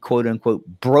really, quote unquote,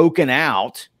 broken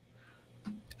out.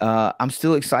 I'm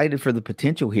still excited for the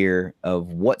potential here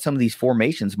of what some of these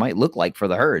formations might look like for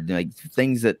the Herd, like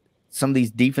things that some of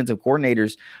these defensive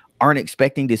coordinators aren't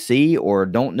expecting to see or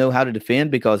don't know how to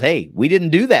defend because, hey, we didn't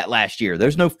do that last year.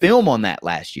 There's no film on that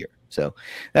last year. So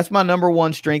that's my number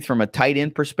one strength from a tight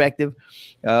end perspective.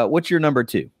 What's your number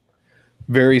 2?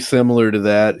 Very similar to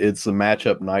that. It's a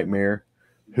matchup nightmare.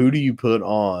 Who do you put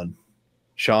on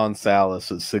Sean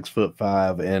Salas at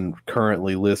 6'5" and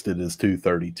currently listed as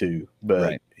 232? But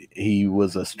right. He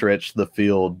was a stretch the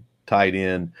field tight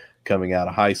end coming out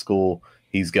of high school.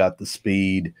 He's got the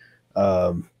speed.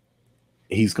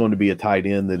 He's going to be a tight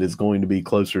end that is going to be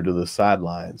closer to the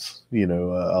sidelines, you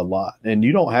know, a lot. And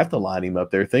you don't have to line him up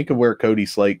there. Think of where Cody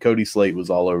Slate was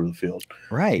all over the field.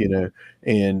 Right. You know,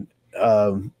 and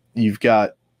you've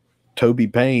got Toby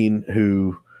Payne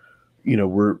who, you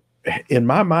know, in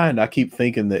my mind, I keep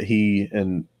thinking that he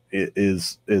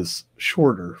is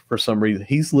shorter for some reason.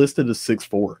 He's listed as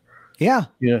 6'4". Yeah.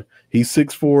 Yeah. He's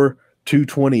 6'4",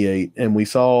 228. And we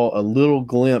saw a little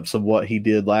glimpse of what he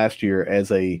did last year as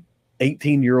a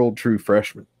 18-year-old true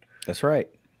freshman. That's right.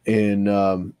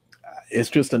 And it's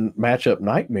just a matchup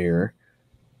nightmare.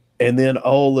 And then,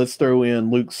 let's throw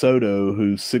in Luke Soto,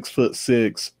 who's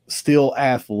 6'6", still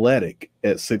athletic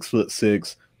at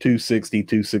 6'6", 260,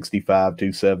 265,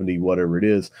 270, whatever it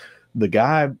is. The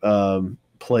guy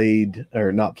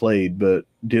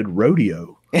did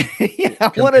rodeo. Yeah,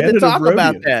 I wanted to talk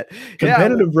about that.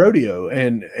 Competitive rodeo.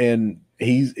 And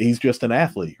he's just an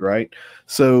athlete, right?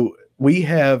 So we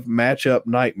have matchup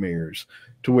nightmares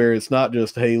to where it's not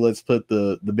just, hey, let's put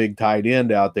the big tight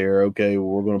end out there. Okay, well,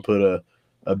 we're going to put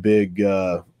a big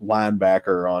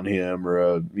linebacker on him, or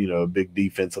a big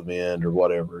defensive end or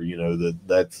whatever. You know,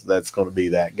 that's going to be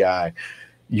that guy.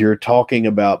 You're talking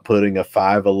about putting a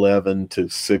 5'11" to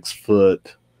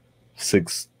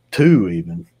 6'2"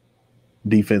 even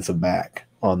defensive back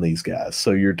on these guys.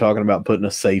 So you're talking about putting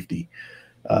a safety,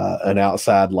 an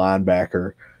outside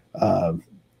linebacker.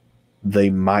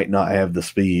 They might not have the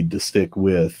speed to stick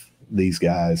with these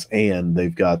guys, and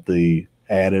they've got the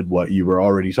added what you were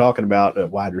already talking about at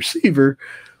wide receiver,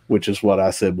 which is what I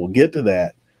said. We'll get to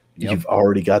that. Yep. You've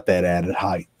already got that added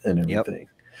height and everything. Yep.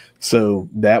 So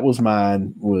that was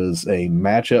mine, was a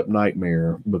matchup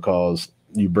nightmare, because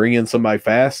you bring in somebody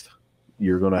fast,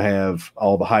 you're going to have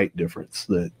all the height difference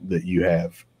that you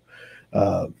have.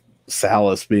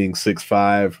 Salas being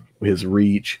 6'5", his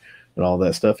reach and all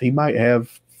that stuff, he might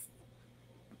have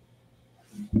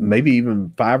maybe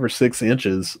even 5 or 6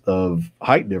 inches of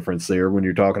height difference there when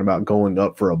you're talking about going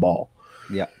up for a ball.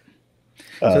 Yeah.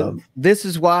 So this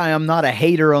is why I'm not a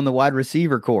hater on the wide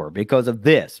receiver core, because of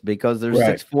this, because there's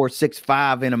 6'4",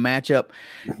 6'5" in a matchup,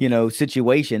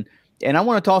 situation. And I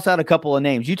want to toss out a couple of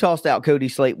names. You tossed out Cody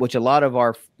Slate, which a lot of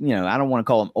our, I don't want to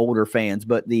call them older fans,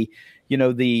 but the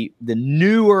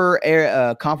newer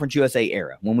era, Conference USA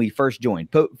era, when we first joined,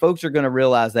 folks are going to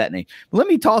realize that name. But let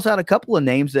me toss out a couple of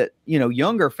names that,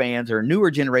 younger fans or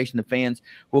newer generation of fans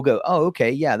will go, oh,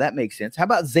 okay, yeah, that makes sense. How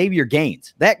about Xavier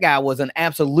Gaines? That guy was an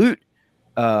absolute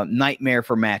nightmare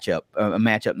for a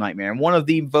matchup nightmare, and one of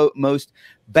the most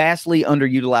vastly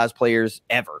underutilized players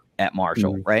ever at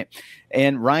Marshall, right?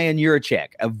 And Ryan Juracek,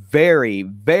 a very,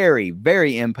 very,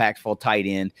 very impactful tight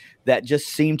end that just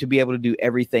seemed to be able to do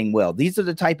everything well. These are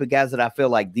the type of guys that I feel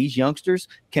like these youngsters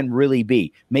can really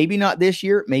be. Maybe not this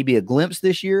year, maybe a glimpse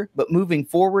this year, but moving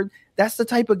forward, that's the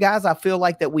type of guys I feel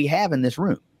like that we have in this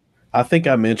room. I think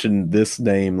I mentioned this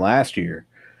name last year,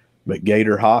 but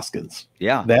Gator Hoskins.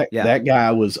 That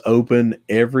guy was open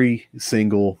every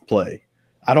single play.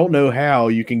 I don't know how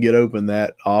you can get open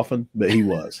that often, but he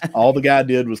was. All the guy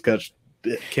did was catch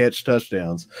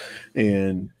touchdowns,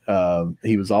 and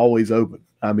he was always open.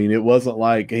 I mean, it wasn't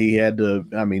like he had to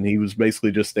 – I mean, he was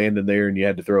basically just standing there and you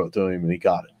had to throw it to him and he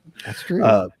got it. That's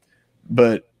true.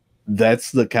 But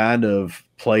that's the kind of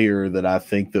player that I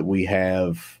think that we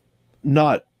have,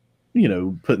 not –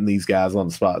 putting these guys on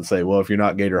the spot and say, well, if you're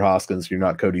not Gator Hoskins, you're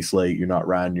not Cody Slate, you're not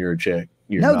Ryan Juracek.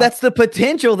 That's the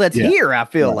potential that's here, I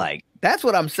feel like. That's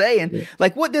what I'm saying. Yeah.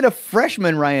 Like, what did a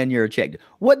freshman Ryan Juracek do?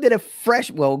 What did a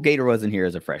well, Gator wasn't here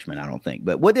as a freshman, I don't think,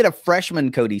 but what did a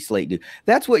freshman Cody Slate do?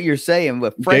 That's what you're saying.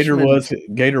 With Gator was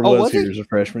here as a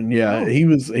freshman. Yeah, he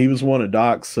was one of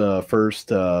Doc's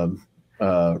first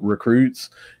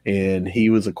recruits, and he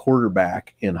was a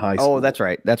quarterback in high school. Oh, that's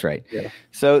right. Yeah.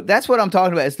 So that's what I'm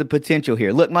talking about, is the potential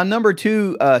here. Look, my number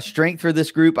 2 strength for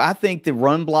this group, I think the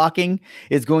run blocking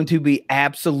is going to be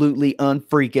absolutely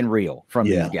unfreaking real from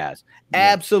these guys.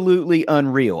 Absolutely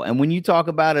unreal. And when you talk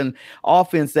about an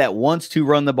offense that wants to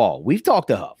run the ball, we've talked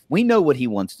to Huff. We know what he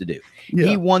wants to do. Yeah.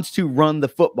 He wants to run the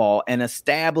football and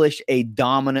establish a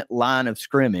dominant line of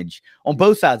scrimmage on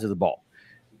both sides of the ball.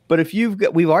 But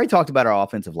we've already talked about our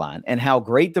offensive line and how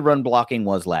great the run blocking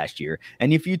was last year.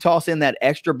 And if you toss in that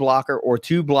extra blocker or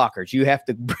 2 blockers, you have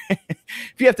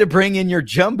to bring in your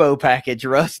jumbo package,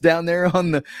 Russ, down there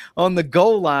on the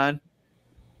goal line.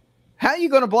 How are you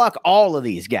going to block all of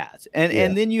these guys?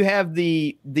 And then you have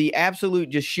the absolute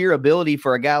just sheer ability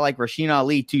for a guy like Rasheen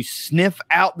Ali to sniff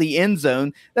out the end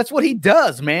zone. That's what he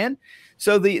does, man.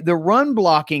 So the run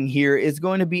blocking here is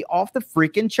going to be off the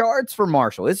freaking charts for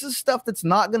Marshall. This is stuff that's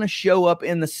not going to show up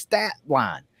in the stat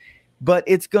line, but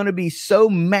it's going to be so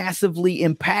massively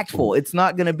impactful. It's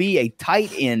not going to be a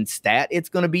tight end stat. It's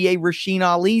going to be a Rasheen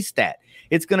Ali stat.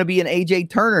 It's going to be an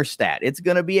AJ Turner stat. It's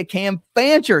going to be a Cam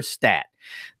Fancher stat.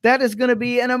 That is going to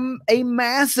be a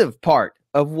massive part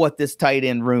of what this tight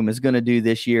end room is going to do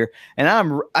this year. And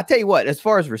I tell you what, as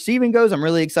far as receiving goes, I'm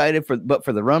really excited but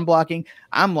for the run blocking,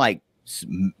 I'm like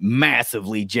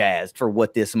massively jazzed for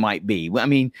what this might be. I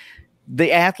mean,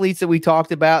 the athletes that we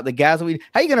talked about, the guys how are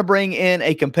you going to bring in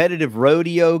a competitive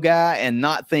rodeo guy and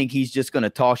not think he's just going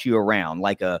to toss you around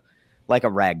like a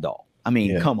rag doll? I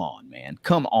mean, come on, man.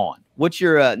 Come on. What's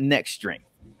your next strength?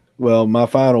 Well, my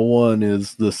final one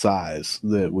is the size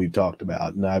that we've talked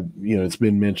about. And it's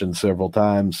been mentioned several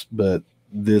times, but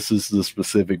this is the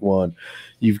specific one.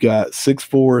 You've got 6'4",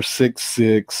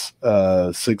 6'6",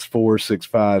 6'4", 6'5",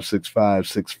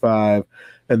 6'5", 6'5",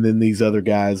 and then these other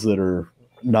guys that are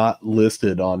not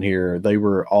listed on here, they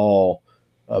were all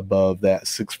above that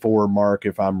 6'4" mark,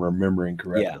 if I'm remembering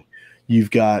correctly. Yeah.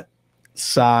 You've got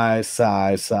size,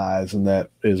 and that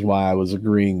is why I was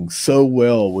agreeing so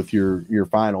well with your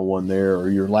final one there, or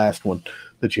your last one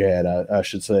that you had, I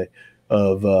should say,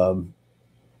 of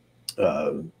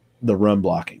the run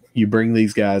blocking. You bring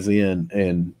these guys in,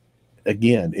 and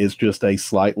again, it's just a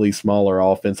slightly smaller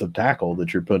offensive tackle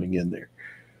that you're putting in there.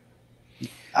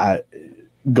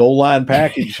 Goal line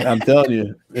package, I'm telling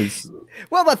you, it's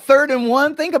well, the 3rd and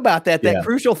 1. Think about that. That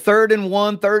crucial 3rd and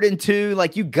 1, 3rd and 2.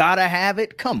 Like, you gotta have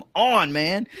it. Come on,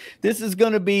 man. This is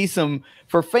going to be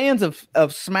for fans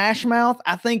of Smash Mouth.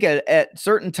 I think at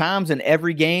certain times in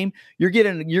every game, you're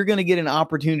going to get an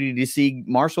opportunity to see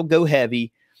Marshall go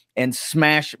heavy and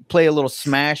play a little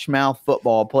Smash Mouth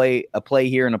football, play a play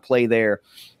here and a play there.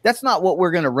 That's not what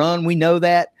we're going to run. We know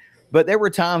that. But there were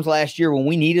times last year when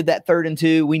we needed that 3rd and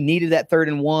 2, we needed that 3rd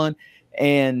and 1,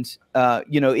 and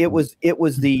it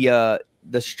was the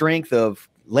strength of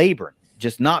Labour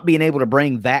just not being able to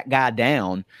bring that guy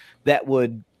down that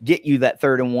would get you that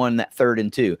 3rd and 1, that 3rd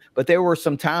and 2. But there were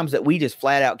some times that we just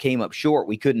flat out came up short.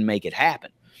 We couldn't make it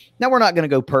happen. Now, we're not going to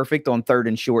go perfect on 3rd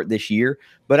and short this year,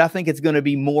 but I think it's going to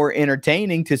be more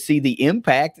entertaining to see the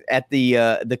impact at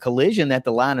the collision at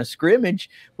the line of scrimmage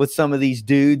with some of these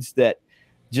dudes that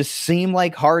just seem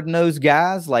like hard-nosed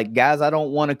guys, like guys I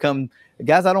don't want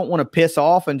to piss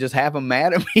off and just have them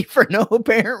mad at me for no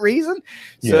apparent reason.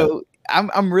 Yeah. So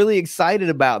I'm really excited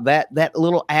about that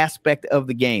little aspect of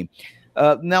the game.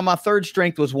 Now, my 3rd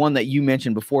strength was one that you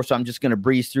mentioned before, so I'm just going to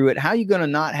breeze through it. How are you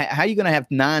going to have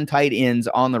 9 tight ends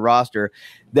on the roster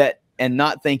and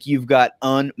not think you've got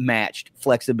unmatched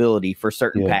flexibility for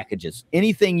certain packages?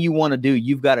 Anything you want to do,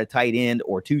 you've got a tight end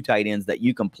or 2 tight ends that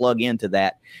you can plug into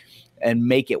that and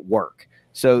make it work.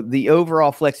 So the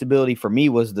overall flexibility for me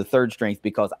was the 3rd strength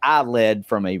because I led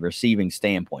from a receiving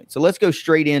standpoint. So let's go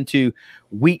straight into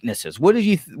weaknesses.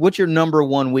 What's your number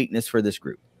 1 weakness for this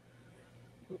group?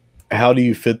 How do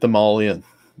you fit them all in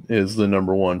is the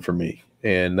number 1 for me.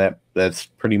 And that's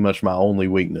pretty much my only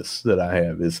weakness that I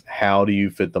have is how do you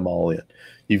fit them all in?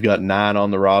 You've got 9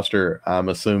 on the roster. I'm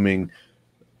assuming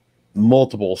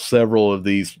several of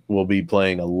these will be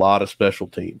playing a lot of special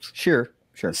teams. Sure.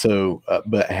 So,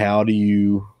 but how do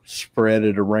you spread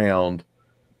it around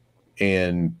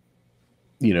and,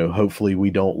 hopefully we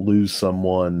don't lose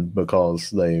someone because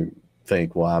they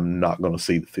think, well, I'm not going to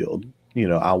see the field.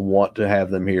 I want to have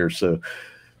them here. So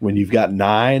when you've got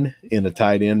 9 in a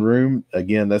tight end room,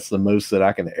 again, that's the most that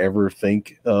I can ever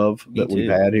think of that we've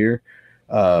had here.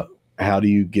 How do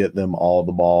you get them all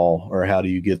the ball or how do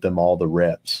you get them all the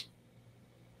reps?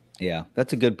 Yeah,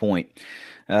 that's a good point.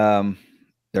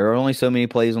 There are only so many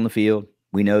plays on the field.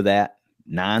 We know that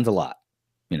 9's a lot.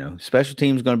 Special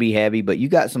teams is going to be heavy, but you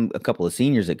got a couple of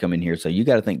seniors that come in here. So you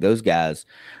got to think those guys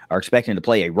are expecting to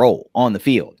play a role on the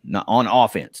field, not on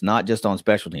offense, not just on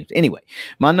special teams. Anyway,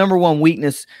 my number 1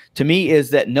 weakness to me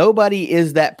is that nobody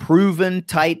is that proven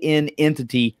tight end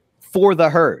entity for the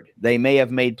herd. They may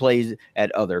have made plays at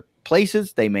other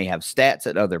places. They may have stats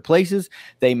at other places.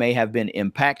 They may have been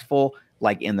impactful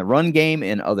like in the run game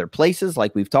in other places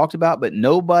like we've talked about, but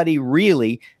nobody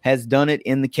really has done it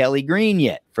in the Kelly Green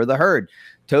yet for the herd.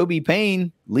 Toby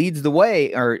Payne leads the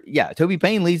way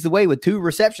with 2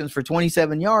 receptions for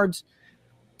 27 yards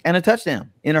and a touchdown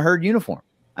in a herd uniform.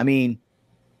 I mean,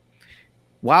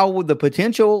 while the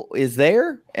potential is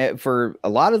there for a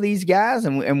lot of these guys,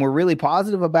 and we're really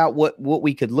positive about what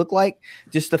we could look like,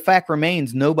 just the fact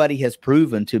remains nobody has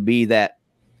proven to be that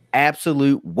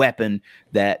absolute weapon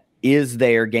that is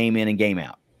there game in and game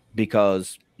out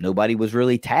because nobody was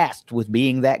really tasked with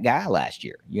being that guy last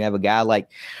year. You have a guy like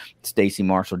Stacy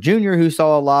Marshall Jr. who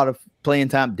saw a lot of playing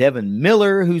time, Devin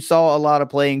Miller who saw a lot of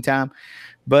playing time,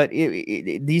 but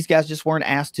these guys just weren't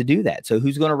asked to do that. So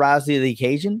who's going to rise to the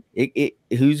occasion?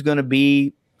 Who's going to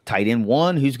be tight end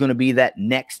 1? Who's going to be that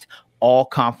next all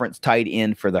conference tight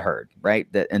end for the herd, right?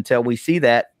 That until we see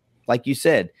that, like you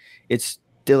said, it's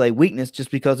still a weakness just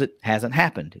because it hasn't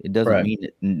happened. It doesn't mean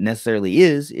it necessarily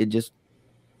is. It just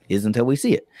is until we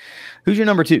see it. Who's your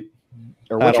number 2?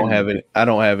 I don't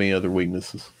have any other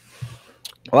weaknesses.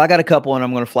 Well, I got a couple, and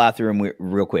I'm going to fly through them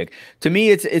real quick. To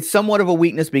me, it's somewhat of a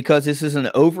weakness because this is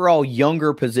an overall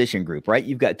younger position group, right?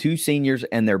 You've got 2 seniors,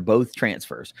 and they're both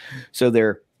transfers. So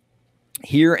they're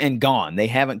here and gone. They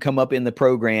haven't come up in the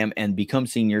program and become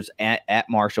seniors at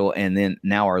Marshall and then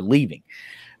now are leaving.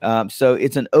 So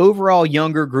it's an overall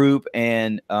younger group,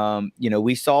 and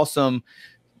we saw some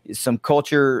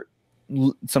culture,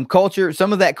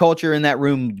 some of that culture in that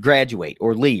room graduate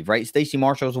or leave, right? Stacy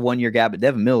Marshall's a 1-year guy, but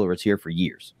Devin Miller was here for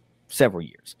years, several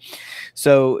years.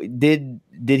 So did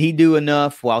he do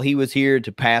enough while he was here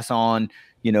to pass on,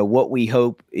 what we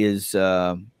hope is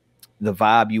the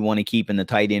vibe you want to keep in the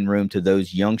tight end room to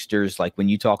those youngsters? Like when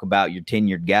you talk about your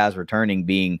tenured guys returning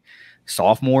being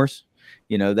sophomores,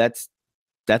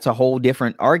 that's a whole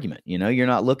different argument. You're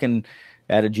not looking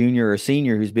at a junior or a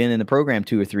senior who's been in the program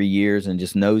 2 or 3 years and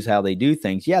just knows how they do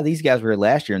things. Yeah, these guys were here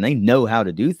last year and they know how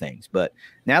to do things, but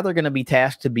now they're going to be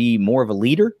tasked to be more of a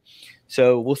leader.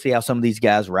 So we'll see how some of these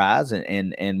guys rise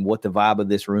and what the vibe of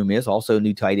this room is. Also,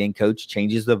 new tight end coach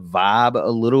changes the vibe a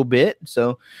little bit.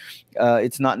 So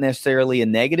it's not necessarily a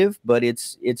negative, but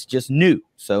it's just new.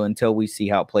 So until we see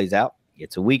how it plays out,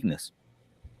 it's a weakness.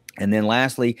 And then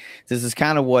lastly, this is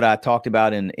kind of what I talked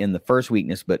about in the first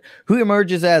weakness, but who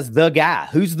emerges as the guy?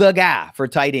 Who's the guy for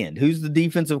tight end? Who's the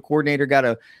defensive coordinator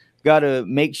got to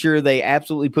make sure they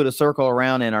absolutely put a circle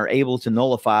around and are able to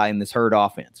nullify in this herd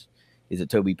offense? Is it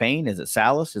Toby Payne? Is it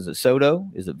Salas? Is it Soto?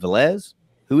 Is it Velez?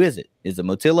 Who is it? Is it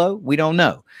Motillo? We don't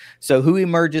know. So who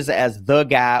emerges as the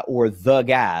guy or the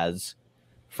guys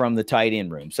from the tight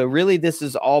end room? So really this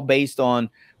is all based on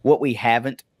what we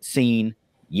haven't seen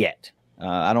yet.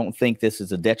 I don't think this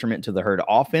is a detriment to the Herd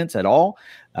offense at all.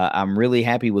 I'm really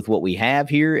happy with what we have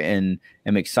here and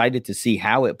am excited to see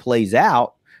how it plays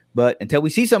out. But until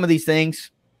we see some of these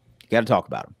things, you got to talk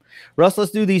about them. Russ,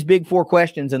 let's do these big 4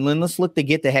 questions, and then let's look to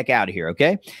get the heck out of here,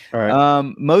 okay? All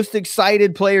right. Most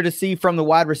excited player to see from the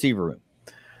wide receiver room?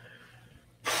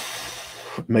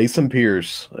 Mason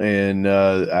Pierce. And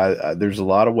there's a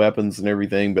lot of weapons and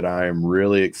everything, but I am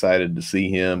really excited to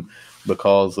see him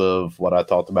because of what I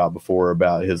talked about before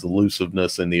about his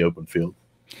elusiveness in the open field.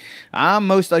 I'm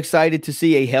most excited to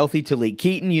see a healthy Talik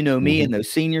Keaton. You know me and those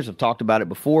seniors. I've talked about it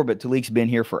before, but Talik's been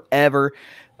here forever.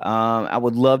 I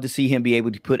would love to see him be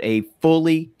able to put a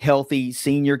fully healthy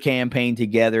senior campaign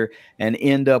together and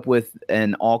end up with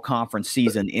an all-conference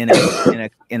season in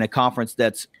a conference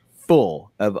that's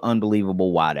full of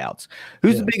unbelievable wideouts.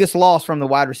 Who's the biggest loss from the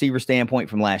wide receiver standpoint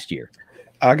from last year?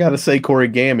 I got to say Corey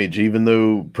Gamage, even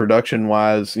though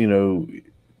production-wise, you know,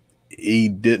 he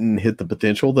didn't hit the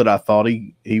potential that I thought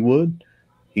he would.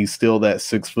 He's still that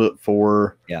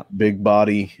 6'4", big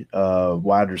body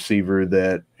wide receiver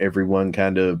that everyone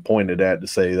kind of pointed at to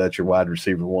say that's your wide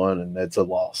receiver 1, and that's a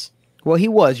loss. Well, he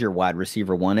was your wide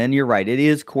receiver 1, and you're right. It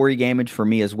is Corey Gamage for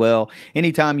me as well.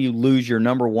 Anytime you lose your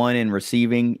number 1 in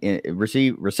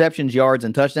receptions, yards,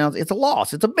 and touchdowns, it's a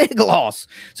loss. It's a big loss.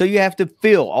 So you have to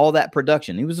fill all that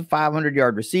production. He was a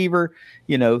 500-yard receiver,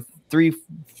 you know,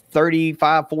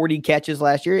 35, 40 catches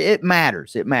last year. It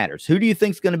matters. It matters. Who do you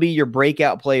think is going to be your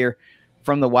breakout player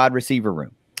from the wide receiver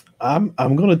room? I'm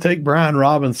going to take Brian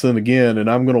Robinson again, and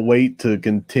I'm going to wait to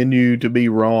continue to be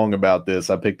wrong about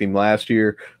this. I picked him last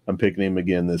year. I'm picking him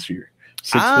again this year.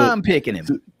 Picking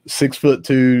him.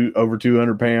 6'2", over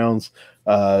 200 pounds.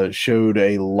 Showed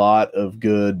a lot of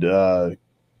good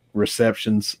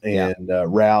receptions and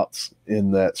routes in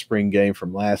that spring game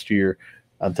from last year.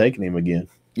 I'm taking him again.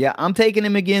 Yeah, I'm taking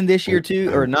him again this year too,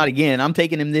 or not again. I'm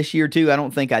taking him this year too. I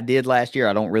don't think I did last year.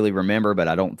 I don't really remember, but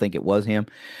I don't think it was him.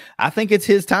 I think it's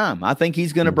his time. I think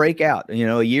he's going to break out. You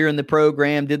know, a year in the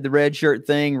program, did the red shirt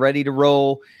thing, ready to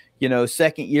roll. You know,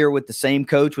 second year with the same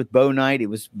coach with Bo Knight. It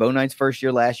was Bo Knight's first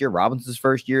year last year, Robinson's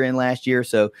first year in last year.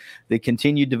 So the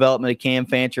continued development of Cam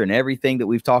Fancher and everything that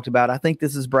we've talked about, I think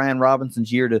this is Brian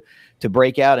Robinson's year to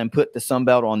break out and put the Sun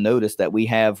Belt on notice that we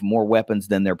have more weapons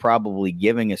than they're probably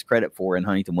giving us credit for in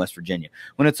Huntington, West Virginia.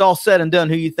 When it's all said and done,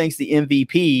 who you think's the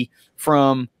MVP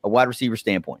from a wide receiver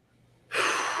standpoint?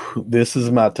 This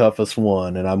is my toughest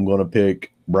one, and I'm going to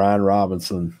pick Brian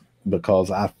Robinson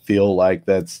because I feel like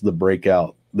that's the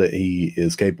breakout that he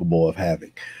is capable of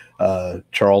having.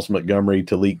 Charles Montgomery,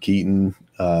 Talik Keaton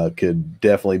could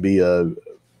definitely be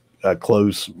a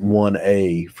close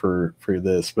 1A for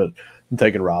this, but I'm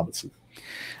taking Robinson.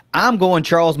 I'm going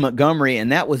Charles Montgomery, and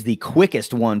that was the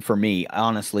quickest one for me,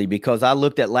 honestly, because I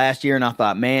looked at last year and I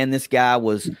thought, man, this guy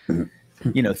was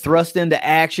you know, thrust into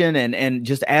action. And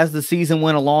just as the season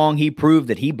went along, he proved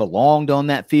that he belonged on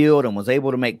that field and was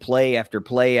able to make play after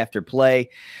play after play.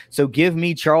 So give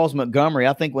me Charles Montgomery.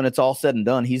 I think when it's all said and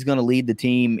done, he's going to lead the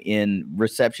team in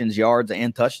receptions, yards,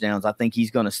 and touchdowns. I think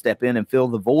he's going to step in and fill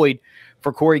the void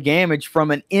for Corey Gamage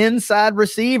from an inside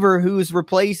receiver who is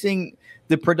replacing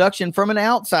the production from an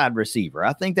outside receiver.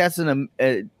 I think that's an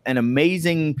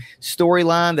amazing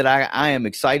storyline that I am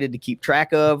excited to keep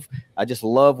track of. I just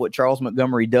love what Charles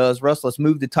Montgomery does. Russ, let's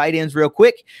move to tight ends real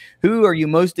quick. Who are you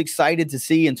most excited to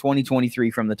see in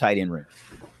 2023 from the tight end room?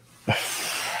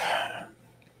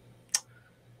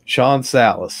 Sean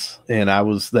Salas, and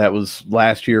that was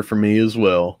last year for me as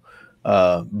well.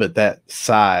 But that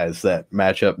size, that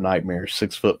matchup nightmare,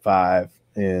 6'5"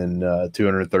 and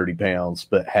 230 pounds,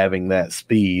 but having that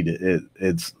speed,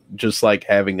 it's just like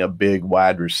having a big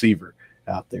wide receiver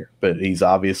out there. But he's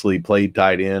obviously played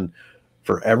tight end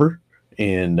forever,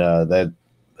 and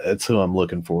that's who I'm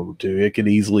looking forward to. It could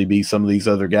easily be some of these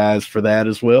other guys for that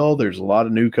as well. There's a lot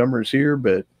of newcomers here,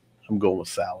 but I'm going with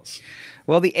Salas.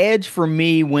 Well, the edge for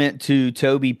me went to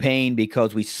Toby Payne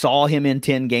because we saw him in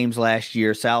 10 games last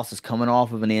year. Salas is coming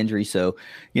off of an injury, so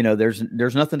you know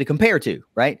there's nothing to compare to,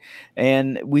 right?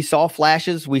 And we saw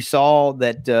flashes. We saw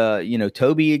that you know,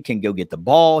 Toby can go get the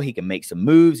ball. He can make some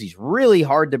moves. He's really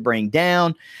hard to bring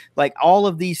down. Like, all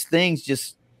of these things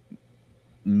just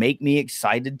make me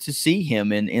excited to see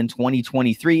him in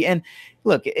 2023. And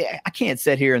look, I can't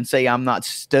sit here and say I'm not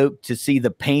stoked to see the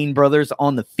Payne brothers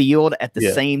on the field at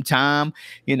the same time.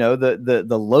 You know,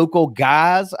 the local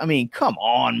guys. I mean, come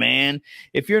on, man.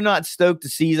 If you're not stoked to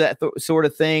see that sort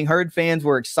of thing, Herd fans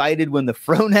were excited when the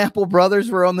Fronapple brothers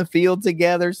were on the field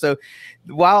together. So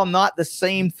while not the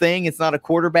same thing, it's not a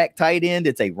quarterback tight end,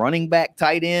 it's a running back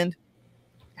tight end.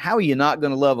 How are you not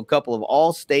going to love a couple of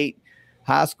all-state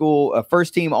high school,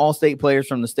 first-team All-State players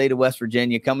from the state of West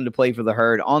Virginia coming to play for the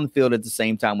Herd on the field at the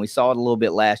same time. We saw it a little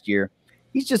bit last year.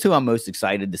 He's just who I'm most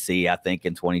excited to see, I think,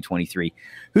 in 2023.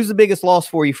 Who's the biggest loss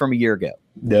for you from a year ago?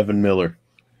 Devin Miller.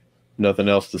 Nothing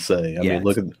else to say. I mean,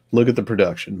 look at the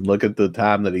production. Look at the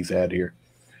time that he's had here.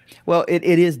 Well, it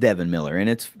is Devin Miller, and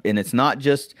it's not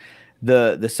just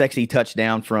the sexy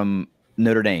touchdown from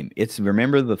Notre Dame. It's,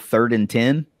 remember, the 3rd and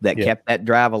 10 that kept that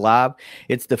drive alive.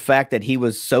 It's the fact that he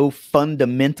was so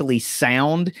fundamentally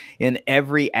sound in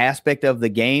every aspect of the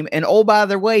game. And oh, by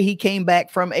the way, he came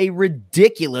back from a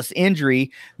ridiculous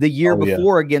injury the year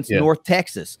before against North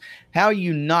Texas. How are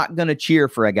you not going to cheer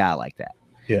for a guy like that?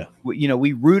 Yeah. You know,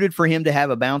 we rooted for him to have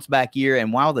a bounce back year.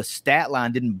 And while the stat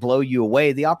line didn't blow you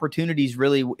away, the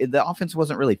offense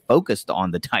wasn't really focused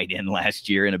on the tight end last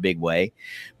year in a big way.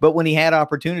 But when he had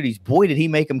opportunities, boy, did he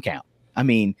make them count. I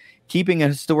mean, keeping a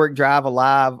historic drive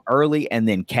alive early and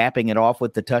then capping it off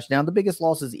with the touchdown. The biggest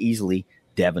loss is easily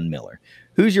Devin Miller.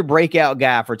 Who's your breakout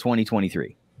guy for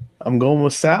 2023? I'm going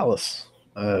with Salas.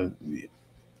 I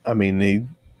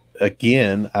mean, I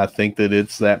think that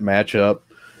it's that matchup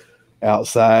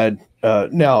outside.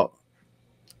 Now,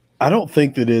 I don't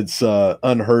think that it's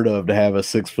unheard of to have a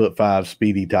 6'5"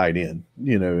 speedy tight end.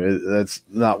 You know, that's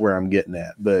not where I'm getting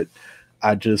at. But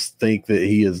I just think that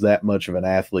he is that much of an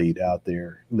athlete out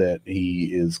there that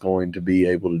he is going to be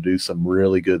able to do some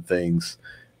really good things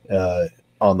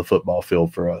on the football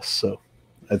field for us. So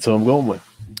that's what I'm going with.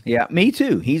 Yeah, me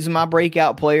too. He's my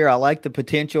breakout player. I like the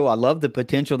potential. I love the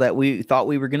potential that we thought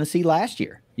we were going to see last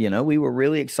year. You know, we were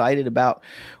really excited about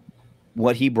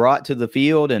what he brought to the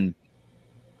field, and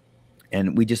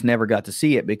we just never got to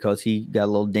see it because he got a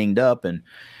little dinged up. And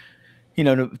you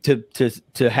know,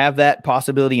 to have that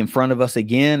possibility in front of us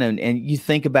again, and you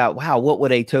think about, wow, what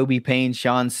would a Toby Payne,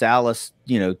 Sean Salas,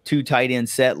 you know, 2 tight end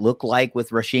set look like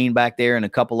with Rasheen back there and a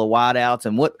couple of wideouts,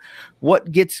 and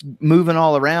what gets moving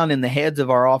all around in the heads of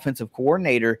our offensive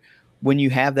coordinator when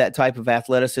you have that type of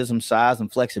athleticism, size,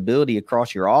 and flexibility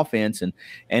across your offense.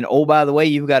 And oh, by the way,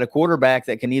 you've got a quarterback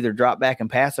that can either drop back and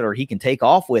pass it, or he can take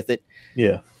off with it.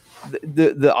 Yeah.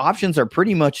 The options are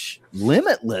pretty much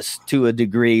limitless to a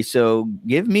degree. So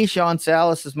give me Sean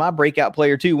Salas as my breakout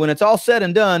player too. When it's all said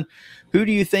and done, who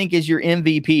do you think is your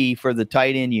MVP for the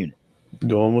tight end unit?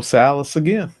 Going with Salas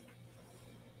again.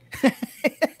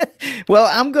 Well,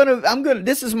 I'm gonna,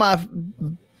 this is my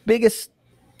biggest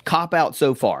cop out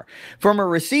so far. From a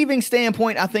receiving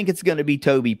standpoint, I think it's going to be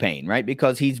Toby Payne, right?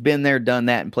 Because he's been there, done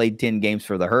that, and played 10 games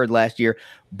for the Herd last year.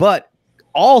 But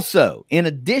also, in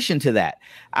addition to that,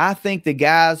 I think the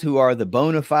guys who are the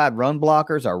bona fide run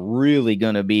blockers are really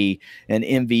going to be an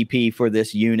MVP for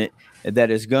this unit that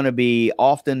is going to be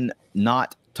often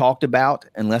not talked about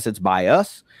unless it's by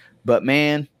us. But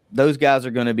man, those guys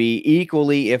are going to be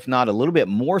equally, if not a little bit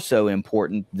more so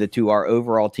important to our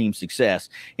overall team success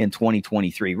in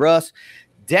 2023. Russ,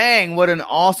 dang, what an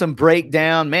awesome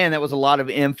breakdown. Man, that was a lot of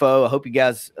info. I hope you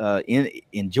guys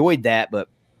enjoyed that. But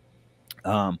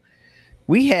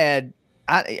we had,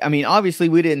 I mean, obviously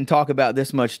we didn't talk about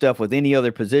this much stuff with any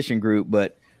other position group,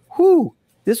 but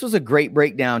this was a great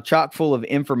breakdown, chock full of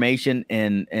information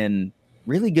and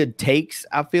really good takes.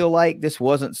 I feel like this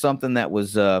wasn't something that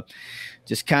was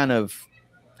just kind of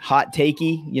hot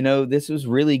takey. You know, this was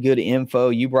really good info.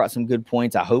 You brought some good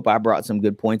points. I hope I brought some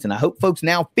good points, and I hope folks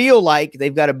now feel like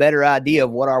they've got a better idea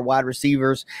of what our wide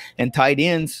receivers and tight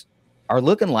ends are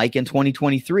looking like in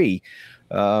 2023.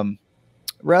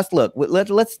 Russ, look,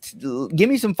 let's give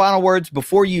me some final words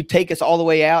before you take us all the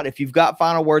way out. If you've got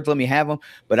final words, let me have them.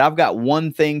 But I've got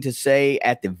one thing to say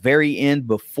at the very end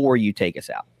before you take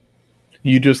us out.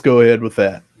 You just go ahead with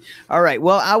that. All right.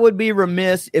 Well, I would be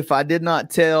remiss if I did not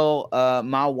tell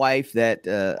my wife that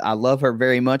I love her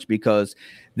very much, because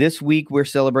this week we're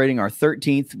celebrating our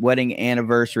 13th wedding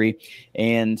anniversary,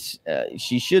 and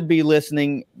she should be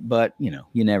listening, but you know,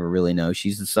 you never really know.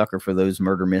 She's a sucker for those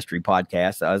murder mystery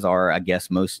podcasts, as are, I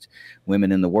guess, most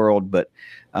women in the world. But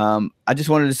I just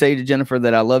wanted to say to Jennifer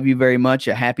that I love you very much.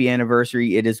 A happy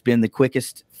anniversary. It has been the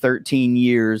quickest 13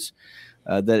 years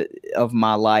of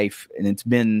my life, and it's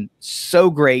been so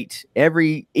great.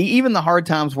 Even the hard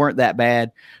times weren't that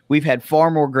bad. We've had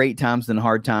far more great times than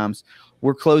hard times.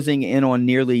 We're closing in on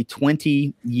nearly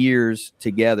 20 years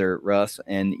together, Russ.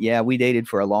 And yeah, we dated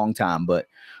for a long time, but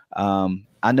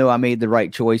I know I made the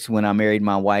right choice when I married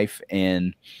my wife,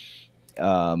 and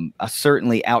I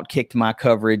certainly outkicked my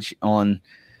coverage on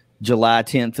July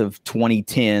 10th of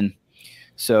 2010.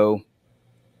 So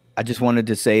I just wanted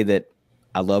to say that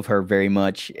I love her very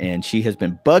much, and she has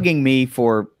been bugging me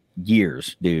for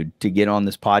years, dude, to get on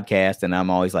this podcast, and I'm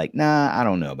always like, nah, I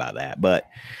don't know about that. But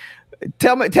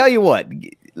tell you what,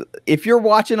 if you're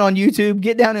watching on YouTube,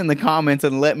 get down in the comments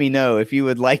and let me know if you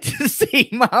would like to see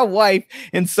my wife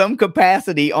in some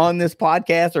capacity on this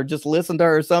podcast or just listen to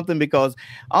her or something, because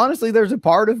honestly, there's a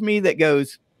part of me that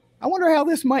goes, I wonder how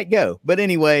this might go. But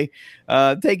anyway,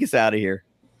 take us out of here.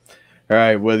 All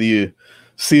right. Whether you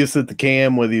see us at the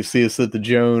Cam, whether you see us at the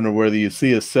Joan, or whether you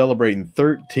see us celebrating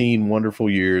 13 wonderful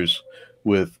years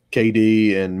with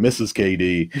KD and Mrs.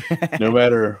 KD, no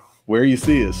matter where you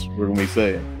see us, we're going to be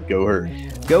saying, go Herd.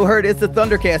 Go Herd. It's the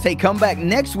ThunderCast. Hey, come back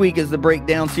next week as the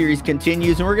breakdown series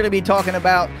continues, and we're going to be talking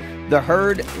about the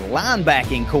Herd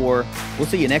linebacking core. We'll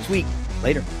see you next week.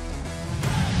 Later.